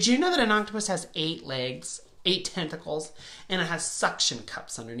anyway. Did you know that an octopus has 8 legs? 8 tentacles, and it has suction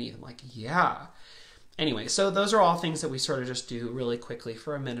cups underneath. I'm like, yeah. Anyway, so those are all things that we sort of just do really quickly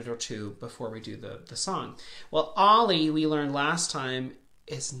for a minute or two before we do the song. Well, Ollie, we learned last time,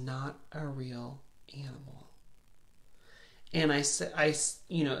 is not a real animal. And I said,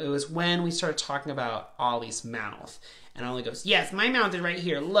 it was when we started talking about Ollie's mouth. And Ollie goes, yes, my mouth is right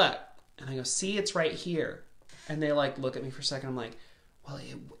here, look. And I go, see, it's right here. And they like look at me for a second. I'm like, well,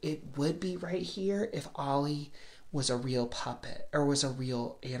 it would be right here if Ollie was a real puppet or was a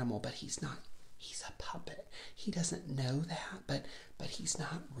real animal, but he's not. He's a puppet. He doesn't know that, but he's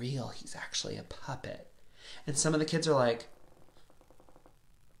not real. He's actually a puppet. And some of the kids are like,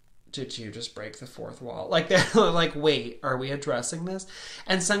 did you just break the 4th wall? Like they're like, wait, are we addressing this?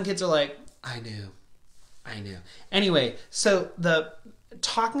 And some kids are like, I knew. Anyway, so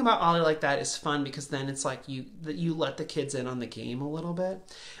talking about Ollie like that is fun because then it's like you let the kids in on the game a little bit.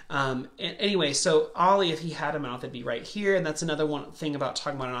 Anyway, so Ollie, if he had a mouth, it'd be right here. And that's another one thing about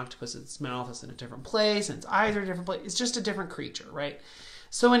talking about an octopus. Its mouth is in a different place and its eyes are in a different place. It's just a different creature, right?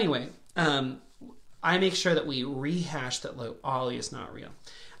 So anyway, I make sure that we rehash that Ollie is not real.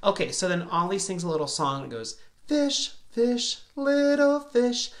 Okay, so then Ollie sings a little song that goes, fish, fish, little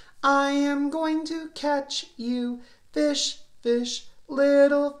fish, I am going to catch you. Fish, fish,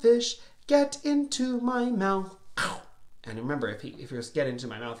 little fish, get into my mouth. And remember, if he was get into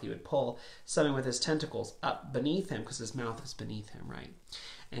my mouth, he would pull something with his tentacles up beneath him because his mouth is beneath him, right?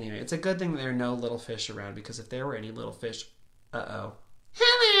 Anyway, it's a good thing there are no little fish around, because if there were any little fish, hello.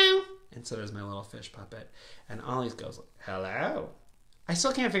 And so there's my little fish puppet. And Ollie's goes, hello. I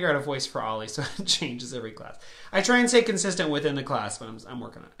still can't figure out a voice for Ollie, so it changes every class. I try and stay consistent within the class, but I'm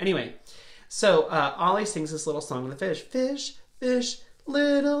working on it. Anyway, so Ollie sings this little song with the fish. Fish, fish,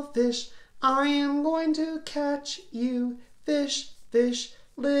 little fish, I am going to catch you. Fish, fish,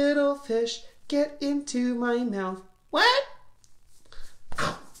 little fish, get into my mouth. What?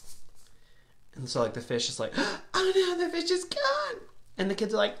 And so like the fish is like, oh no, the fish is gone. And the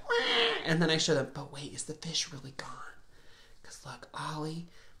kids are like, wah! And then I show them, but wait, is the fish really gone? Because look, Ollie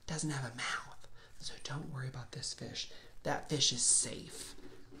doesn't have a mouth. So don't worry about this fish. That fish is safe,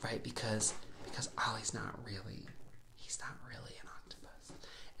 right? Because Ollie's he's not really an octopus.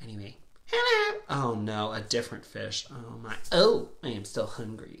 Anyway, hello. Oh no, a different fish. Oh, I am still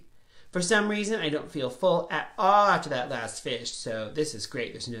hungry. For some reason, I don't feel full at all after that last fish, so this is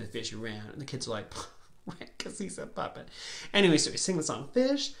great. There's another fish around. And the kids are like, right, because he's a puppet. Anyway, so we sing the song.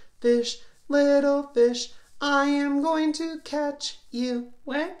 Fish, fish, little fish, I am going to catch you.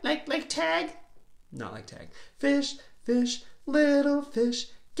 What? Like tag? Not like tag. Fish, fish, little fish,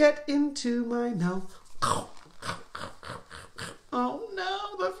 get into my mouth. Oh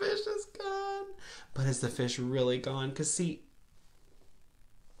no, the fish is gone. But is the fish really gone? Because see...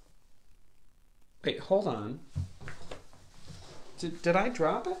 Wait, hold on. Did I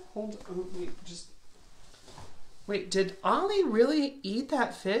drop it? Hold on, wait, did Ollie really eat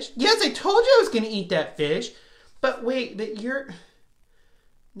that fish? Yes, I told you I was going to eat that fish. But wait, that you're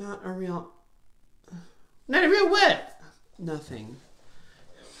not a real what? Nothing.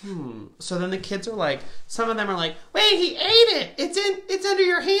 So then the kids are like, some of them are like, wait, he ate it. It's under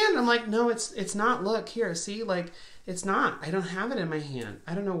your hand. I'm like, no, it's not. Look here, see, like, it's not. I don't have it in my hand.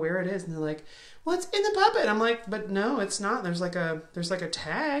 I don't know where it is. And they're like, well, it's in the puppet. I'm like, but no, it's not. There's like a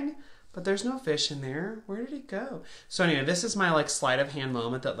tag, but there's no fish in there. Where did it go? So anyway, this is my like sleight of hand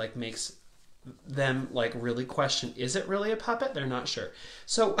moment that like makes them like really question, is it really a puppet? They're not sure.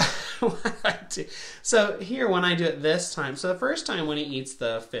 So what I do, so here when I do it this time, so the first time when he eats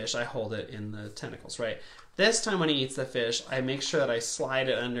the fish, I hold it in the tentacles, right? This time when he eats the fish, I make sure that I slide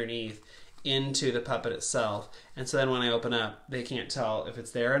it underneath into the puppet itself. And so then when I open up, they can't tell if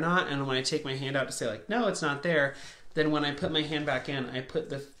it's there or not. And when I take my hand out to say like, no, it's not there, then when I put my hand back in, I put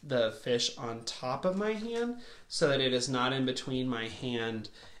the fish on top of my hand so that it is not in between my hand,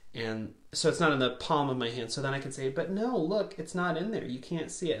 and so it's not in the palm of my hand. So then I can say, but no, look, it's not in there. You can't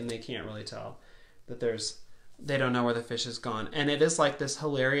see it. And they can't really tell that they don't know where the fish is gone. And it is like this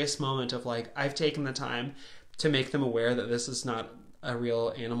hilarious moment of like, I've taken the time to make them aware that this is not a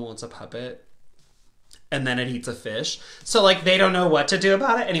real animal, it's a puppet. And then it eats a fish. So like they don't know what to do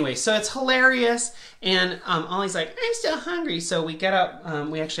about it. Anyway, so it's hilarious. And Ollie's like, I'm still hungry. So we get up,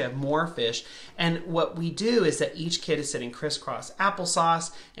 we actually have more fish. And what we do is that each kid is sitting crisscross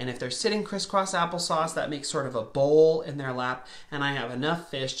applesauce. And if they're sitting crisscross applesauce, that makes sort of a bowl in their lap. And I have enough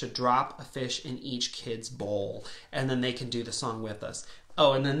fish to drop a fish in each kid's bowl. And then they can do the song with us.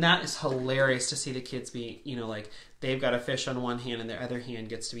 Oh, and then that is hilarious to see the kids be, you know, like they've got a fish on one hand and their other hand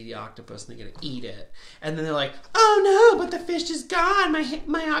gets to be the octopus and they get to eat it. And then they're like, oh no, but the fish is gone.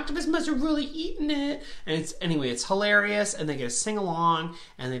 My octopus must have really eaten it. And it's hilarious, and they get to sing along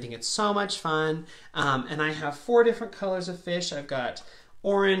and they think it's so much fun. And I have 4 different colors of fish. I've got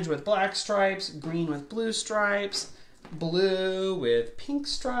orange with black stripes, green with blue stripes, blue with pink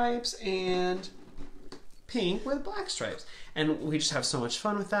stripes, and pink with black stripes. And we just have so much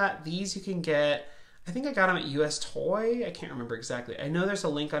fun with that. These you can get, I think I got them at US Toy. I can't remember exactly. I know there's a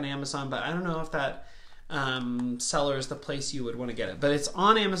link on Amazon, but I don't know if that seller is the place you would want to get it. But it's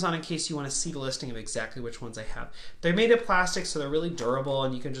on Amazon in case you want to see the listing of exactly which ones I have. They're made of plastic, so they're really durable,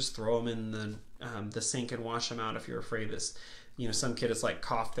 and you can just throw them in the sink and wash them out if you're afraid this, you know, some kid has like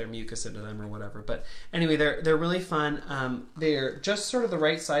coughed their mucus into them or whatever. But anyway, they're really fun. They're just sort of the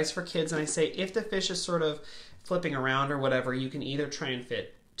right size for kids. And I say if the fish is sort of flipping around or whatever, you can either try and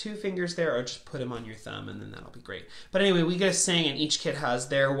fit 2 fingers there or just put them on your thumb, and then that'll be great. But anyway, we get to sing, and each kid has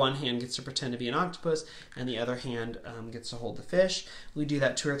their one hand gets to pretend to be an octopus, and the other hand gets to hold the fish. We do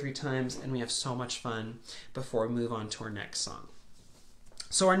that 2 or 3 times, and we have so much fun before we move on to our next song.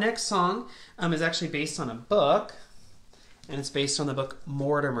 So our next song is actually based on a book, and it's based on the book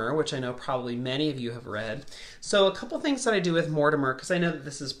Mortimer, which I know probably many of you have read. So a couple things that I do with Mortimer, because I know that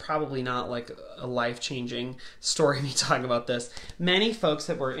this is probably not like a life-changing story, me talking about this. Many folks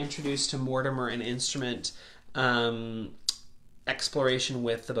that were introduced to Mortimer and instrument exploration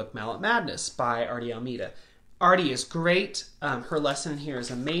with the book Mallet Madness by Artie Almeida. Artie is great. Her lesson here is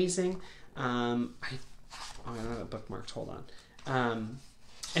amazing. I don't have it bookmarked. Hold on.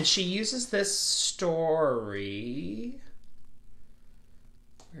 And she uses this story.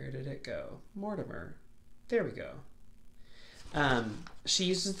 Where did it go? Mortimer. There we go. She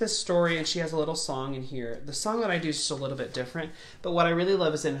uses this story and she has a little song in here. The song that I do is just a little bit different, but what I really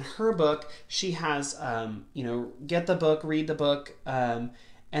love is in her book, she has, get the book, read the book, and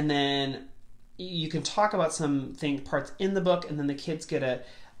then you can talk about some parts in the book, and then the kids get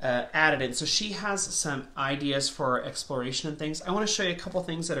added in. So she has some ideas for exploration and things. I want to show you a couple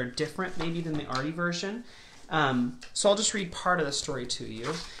things that are different maybe than the Artie version. So I'll just read part of the story to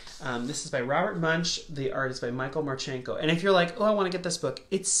you. This is by Robert Munch. The art is by Michael Marchenko. And if you're like, oh, I want to get this book,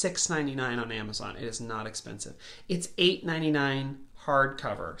 it's $6.99 on Amazon. It is not expensive. It's $8.99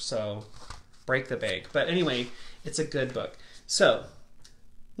 hardcover, so break the bank. But anyway, it's a good book. So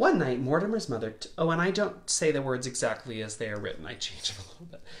one night, Mortimer's mother... and I don't say the words exactly as they are written. I change them a little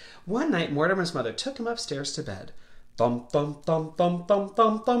bit. One night, Mortimer's mother took him upstairs to bed. Thump, thump, thump, thump, thump,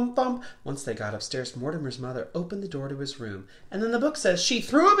 thump, thump, thump. Once they got upstairs, Mortimer's mother opened the door to his room. And then the book says she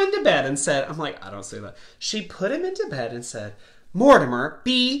threw him into bed and said, I'm like, I don't say that. She put him into bed and said, Mortimer,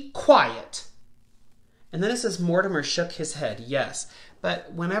 be quiet. And then it says Mortimer shook his head. Yes.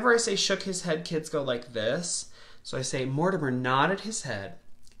 But whenever I say shook his head, kids go like this. So I say Mortimer nodded his head.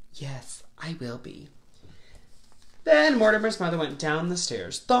 Yes, I will be. Then Mortimer's mother went down the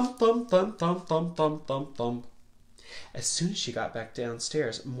stairs. Thump, thump, thump, thump, thump, thump, thump, thump. As soon as she got back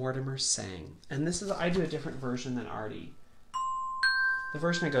downstairs, Mortimer sang. And I do a different version than Artie. The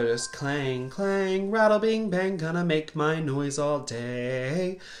version I go to is clang, clang, rattle, bing, bang, gonna make my noise all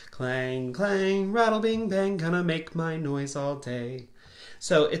day. Clang, clang, rattle, bing, bang, gonna make my noise all day.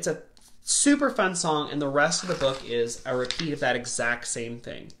 So it's a super fun song, and the rest of the book is a repeat of that exact same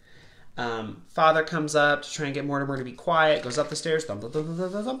thing. Father comes up to try and get Mortimer to be quiet, goes up the stairs, thump, thump, thump,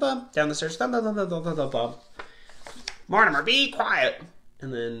 thump, thump, thump, down the stairs, thump, thump, thump, thump, thump, thump, thump. Mortimer, be quiet.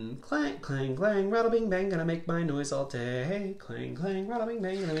 And then clang, clang, clang, rattle, bing, bang, gonna make my noise all day. Clang, clang, rattle, bing,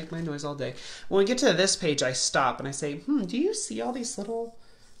 bang, gonna make my noise all day. When we get to this page, I stop and I say, do you see all these little,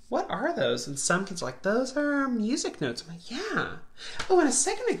 what are those? And some kids are like, those are music notes. I'm like, yeah. Oh, and a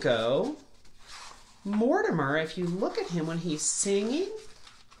second ago, Mortimer, if you look at him when he's singing,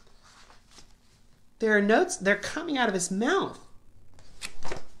 there are notes, they're coming out of his mouth.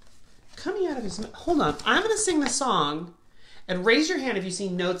 Coming out of his mouth. Hold on. I'm going to sing the song, and raise your hand if you see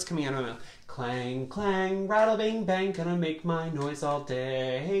notes coming out of my mouth. Clang, clang, rattle, bing, bang, gonna make my noise all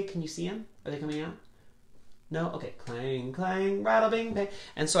day. Hey, can you see them? Are they coming out? No? Okay. Clang, clang, rattle, bing, bang.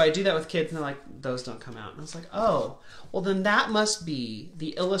 And so I do that with kids, and they're like, those don't come out. And I was like, oh, well then that must be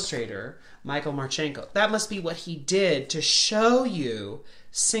the illustrator, Michael Marchenko. That must be what he did to show you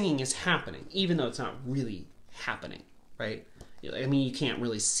singing is happening, even though it's not really happening, right? I mean, you can't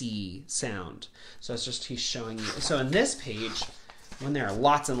really see sound. So it's just he's showing you. So in this page, when there are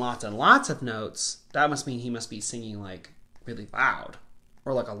lots and lots and lots of notes, that must mean he must be singing like really loud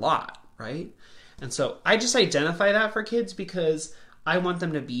or like a lot, right? And so I just identify that for kids because I want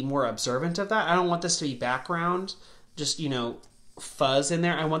them to be more observant of that. I don't want this to be background, just, fuzz in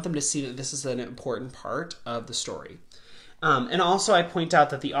there. I want them to see that this is an important part of the story. And also I point out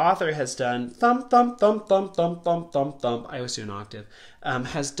that the author has done thump, thump, thump, thump, thump, thump, thump, thump. I always do an octave.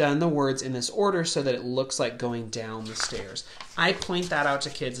 Has done the words in this order so that it looks like going down the stairs. I point that out to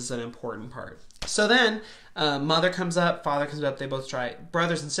kids as an important part. So then mother comes up, father comes up, they both try.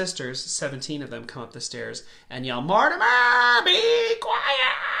 Brothers and sisters, 17 of them, come up the stairs and yell, Mortimer, be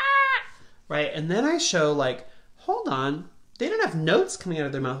quiet! Right? And then I show like, hold on, they don't have notes coming out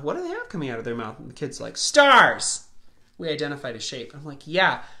of their mouth. What do they have coming out of their mouth? And the kid's like, stars! We identified a shape. I'm like,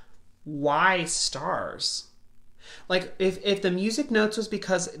 yeah, why stars? Like, if the music notes was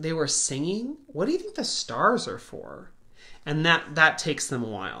because they were singing, what do you think the stars are for? And that takes them a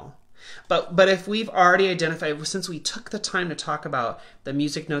while. But if we've already identified, since we took the time to talk about the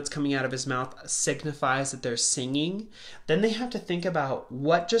music notes coming out of his mouth signifies that they're singing, then they have to think about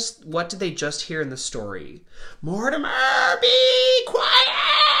what did they just hear in the story? Mortimer, be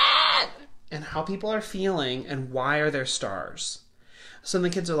quiet! And how people are feeling and why are there stars. So the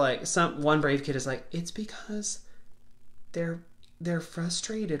kids are like, one brave kid is like, it's because they're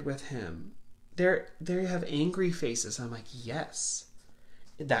frustrated with him. They have angry faces. I'm like, yes,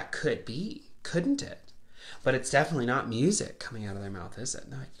 that could be, couldn't it? But it's definitely not music coming out of their mouth, is it?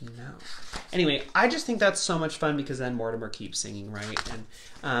 No. Anyway, I just think that's so much fun because then Mortimer keeps singing, right?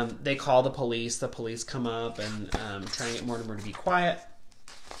 And they call the police. The police come up and try and get Mortimer to be quiet.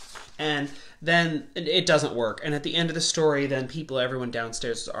 And then it doesn't work. And at the end of the story, then everyone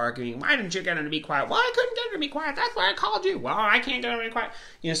downstairs is arguing, why didn't you get him to be quiet? Well, I couldn't get him to be quiet. That's why I called you. Well, I can't get him to be quiet.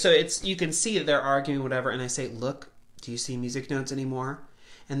 So you can see that they're arguing, whatever. And I say, look, do you see music notes anymore?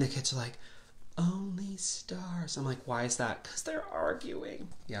 And the kids are like, only stars. I'm like, why is that? Because they're arguing.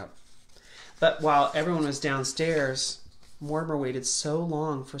 Yep. But while everyone was downstairs, Mortimer waited so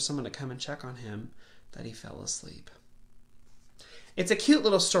long for someone to come and check on him that he fell asleep. It's a cute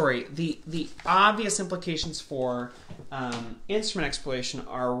little story. The obvious implications for instrument exploration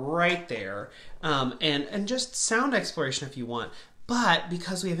are right there, and just sound exploration if you want. But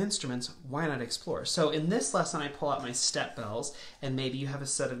because we have instruments, why not explore? So in this lesson, I pull out my step bells, and maybe you have a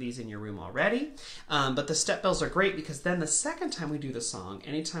set of these in your room already. But the step bells are great because then the second time we do the song,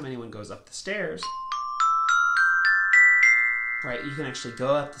 anytime anyone goes up the stairs, right, you can actually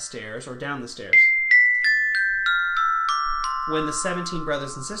go up the stairs or down the stairs. When the 17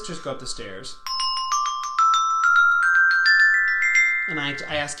 brothers and sisters go up the stairs, and I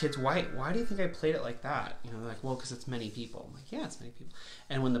ask kids, why do you think I played it like that? You know, they're like, well, because it's many people. I'm like, yeah, it's many people.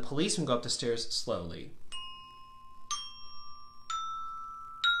 And when the policemen go up the stairs, slowly.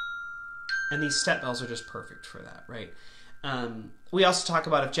 And these step bells are just perfect for that, right? We also talk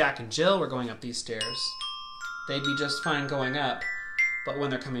about if Jack and Jill were going up these stairs, they'd be just fine going up, but when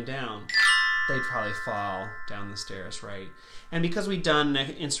they're coming down, they'd probably fall down the stairs, right? And because we've done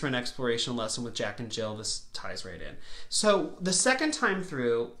an instrument exploration lesson with Jack and Jill, this ties right in. So the second time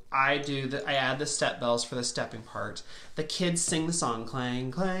through, I add the step bells for the stepping part. The kids sing the song,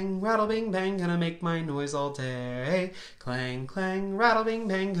 clang, clang, rattle, bing, bang, gonna make my noise all day. Clang, clang, rattle, bing,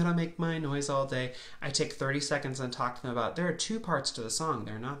 bang, gonna make my noise all day. I take 30 seconds and talk to them about, there are two parts to the song,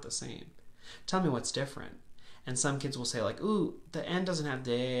 they're not the same. Tell me what's different. And some kids will say like, ooh, the end doesn't have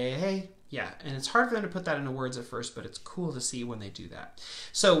day. Yeah, and it's hard for them to put that into words at first, but it's cool to see when they do that.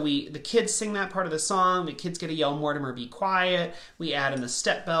 So the kids sing that part of the song. The kids get to yell, Mortimer, be quiet. We add in the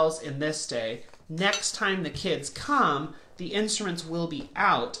step bells in this day. Next time the kids come, the instruments will be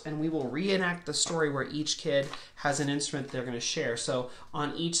out, and we will reenact the story where each kid has an instrument they're going to share. So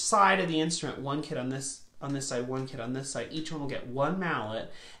on each side of the instrument, one kid on this side, one kid on this side. Each one will get one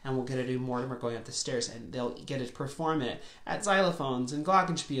mallet, and we'll get to do Mortimer going up the stairs, and they'll get to perform it at xylophones and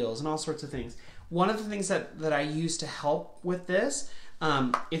glockenspiels and all sorts of things. One of the things that I use to help with this,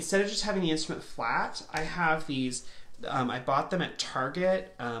 instead of just having the instrument flat, I have these, I bought them at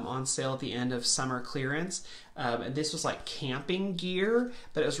Target on sale at the end of summer clearance. And this was like camping gear,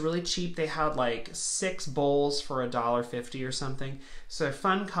 but it was really cheap. They had like 6 bowls for $1.50 or something. So they're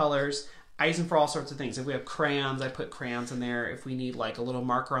fun colors. I use them for all sorts of things. If we have crayons, I put crayons in there. If we need like a little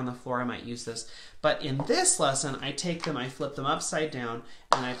marker on the floor, I might use this. But in this lesson, I take them, I flip them upside down,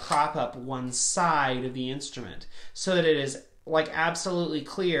 and I prop up one side of the instrument so that it is like absolutely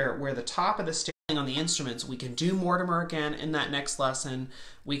clear where the top of the string on the instruments. We can do Mortimer again in that next lesson.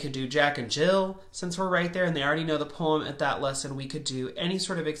 We could do Jack and Jill since we're right there and they already know the poem at that lesson. We could do any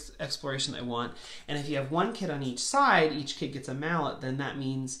sort of exploration they want. And if you have one kid on each side, each kid gets a mallet, then that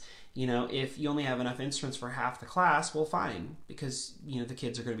means, you know, if you only have enough instruments for half the class, well, fine, because, you know, the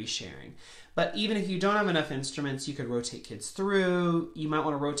kids are going to be sharing. But even if you don't have enough instruments, you could rotate kids through. You might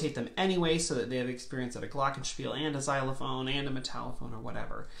want to rotate them anyway so that they have experience at a glockenspiel and a xylophone and a metallophone or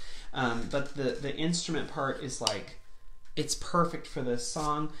whatever. But the instrument part is like, it's perfect for this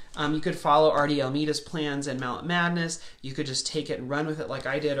song. You could follow R.D. Almeida's plans in Mallet Madness. You could just take it and run with it like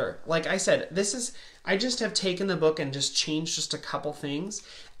I did. Or like I said, I just have taken the book and just changed just a couple things.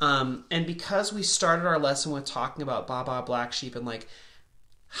 And because we started our lesson with talking about Baa Black Sheep and like,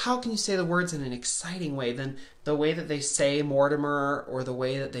 how can you say the words in an exciting way? Then the way that they say Mortimer or the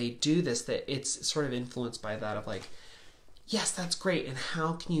way that they do this, that it's sort of influenced by that of like, yes, that's great. And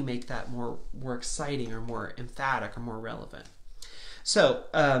how can you make that more exciting or more emphatic or more relevant? So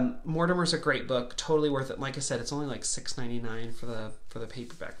Mortimer's a great book, totally worth it. Like I said, it's only like $6.99 for the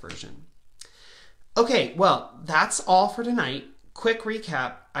paperback version. Okay, well, that's all for tonight. Quick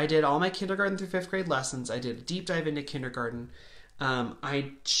recap. I did all my kindergarten through 5th grade lessons. I did a deep dive into kindergarten.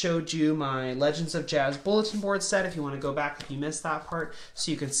 I showed you my Legends of Jazz bulletin board set if you want to go back if you missed that part, so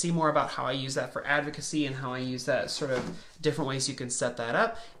you can see more about how I use that for advocacy and how I use that sort of different ways you can set that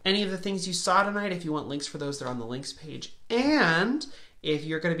up. Any of the things you saw tonight, if you want links for those, they're on the links page. And if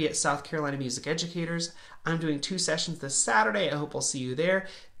you're going to be at South Carolina Music Educators, I'm doing 2 sessions this Saturday. I hope I'll see you there.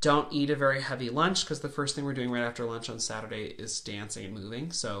 Don't eat a very heavy lunch because the first thing we're doing right after lunch on Saturday is dancing and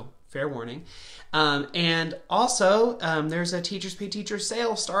moving, so fair warning. And also, there's a Teachers Pay Teachers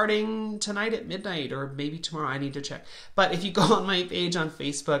sale starting tonight at midnight or maybe tomorrow. I need to check. But if you go on my page on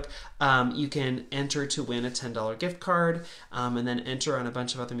Facebook, you can enter to win a $10 gift card and then enter on a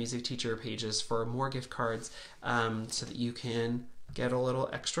bunch of other music teacher pages for more gift cards so that you can get a little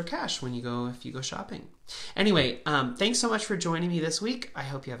extra cash if you go shopping. Anyway, thanks so much for joining me this week. I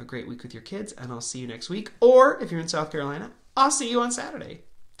hope you have a great week with your kids, and I'll see you next week. Or if you're in South Carolina, I'll see you on Saturday.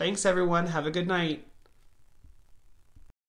 Thanks, everyone. Have a good night.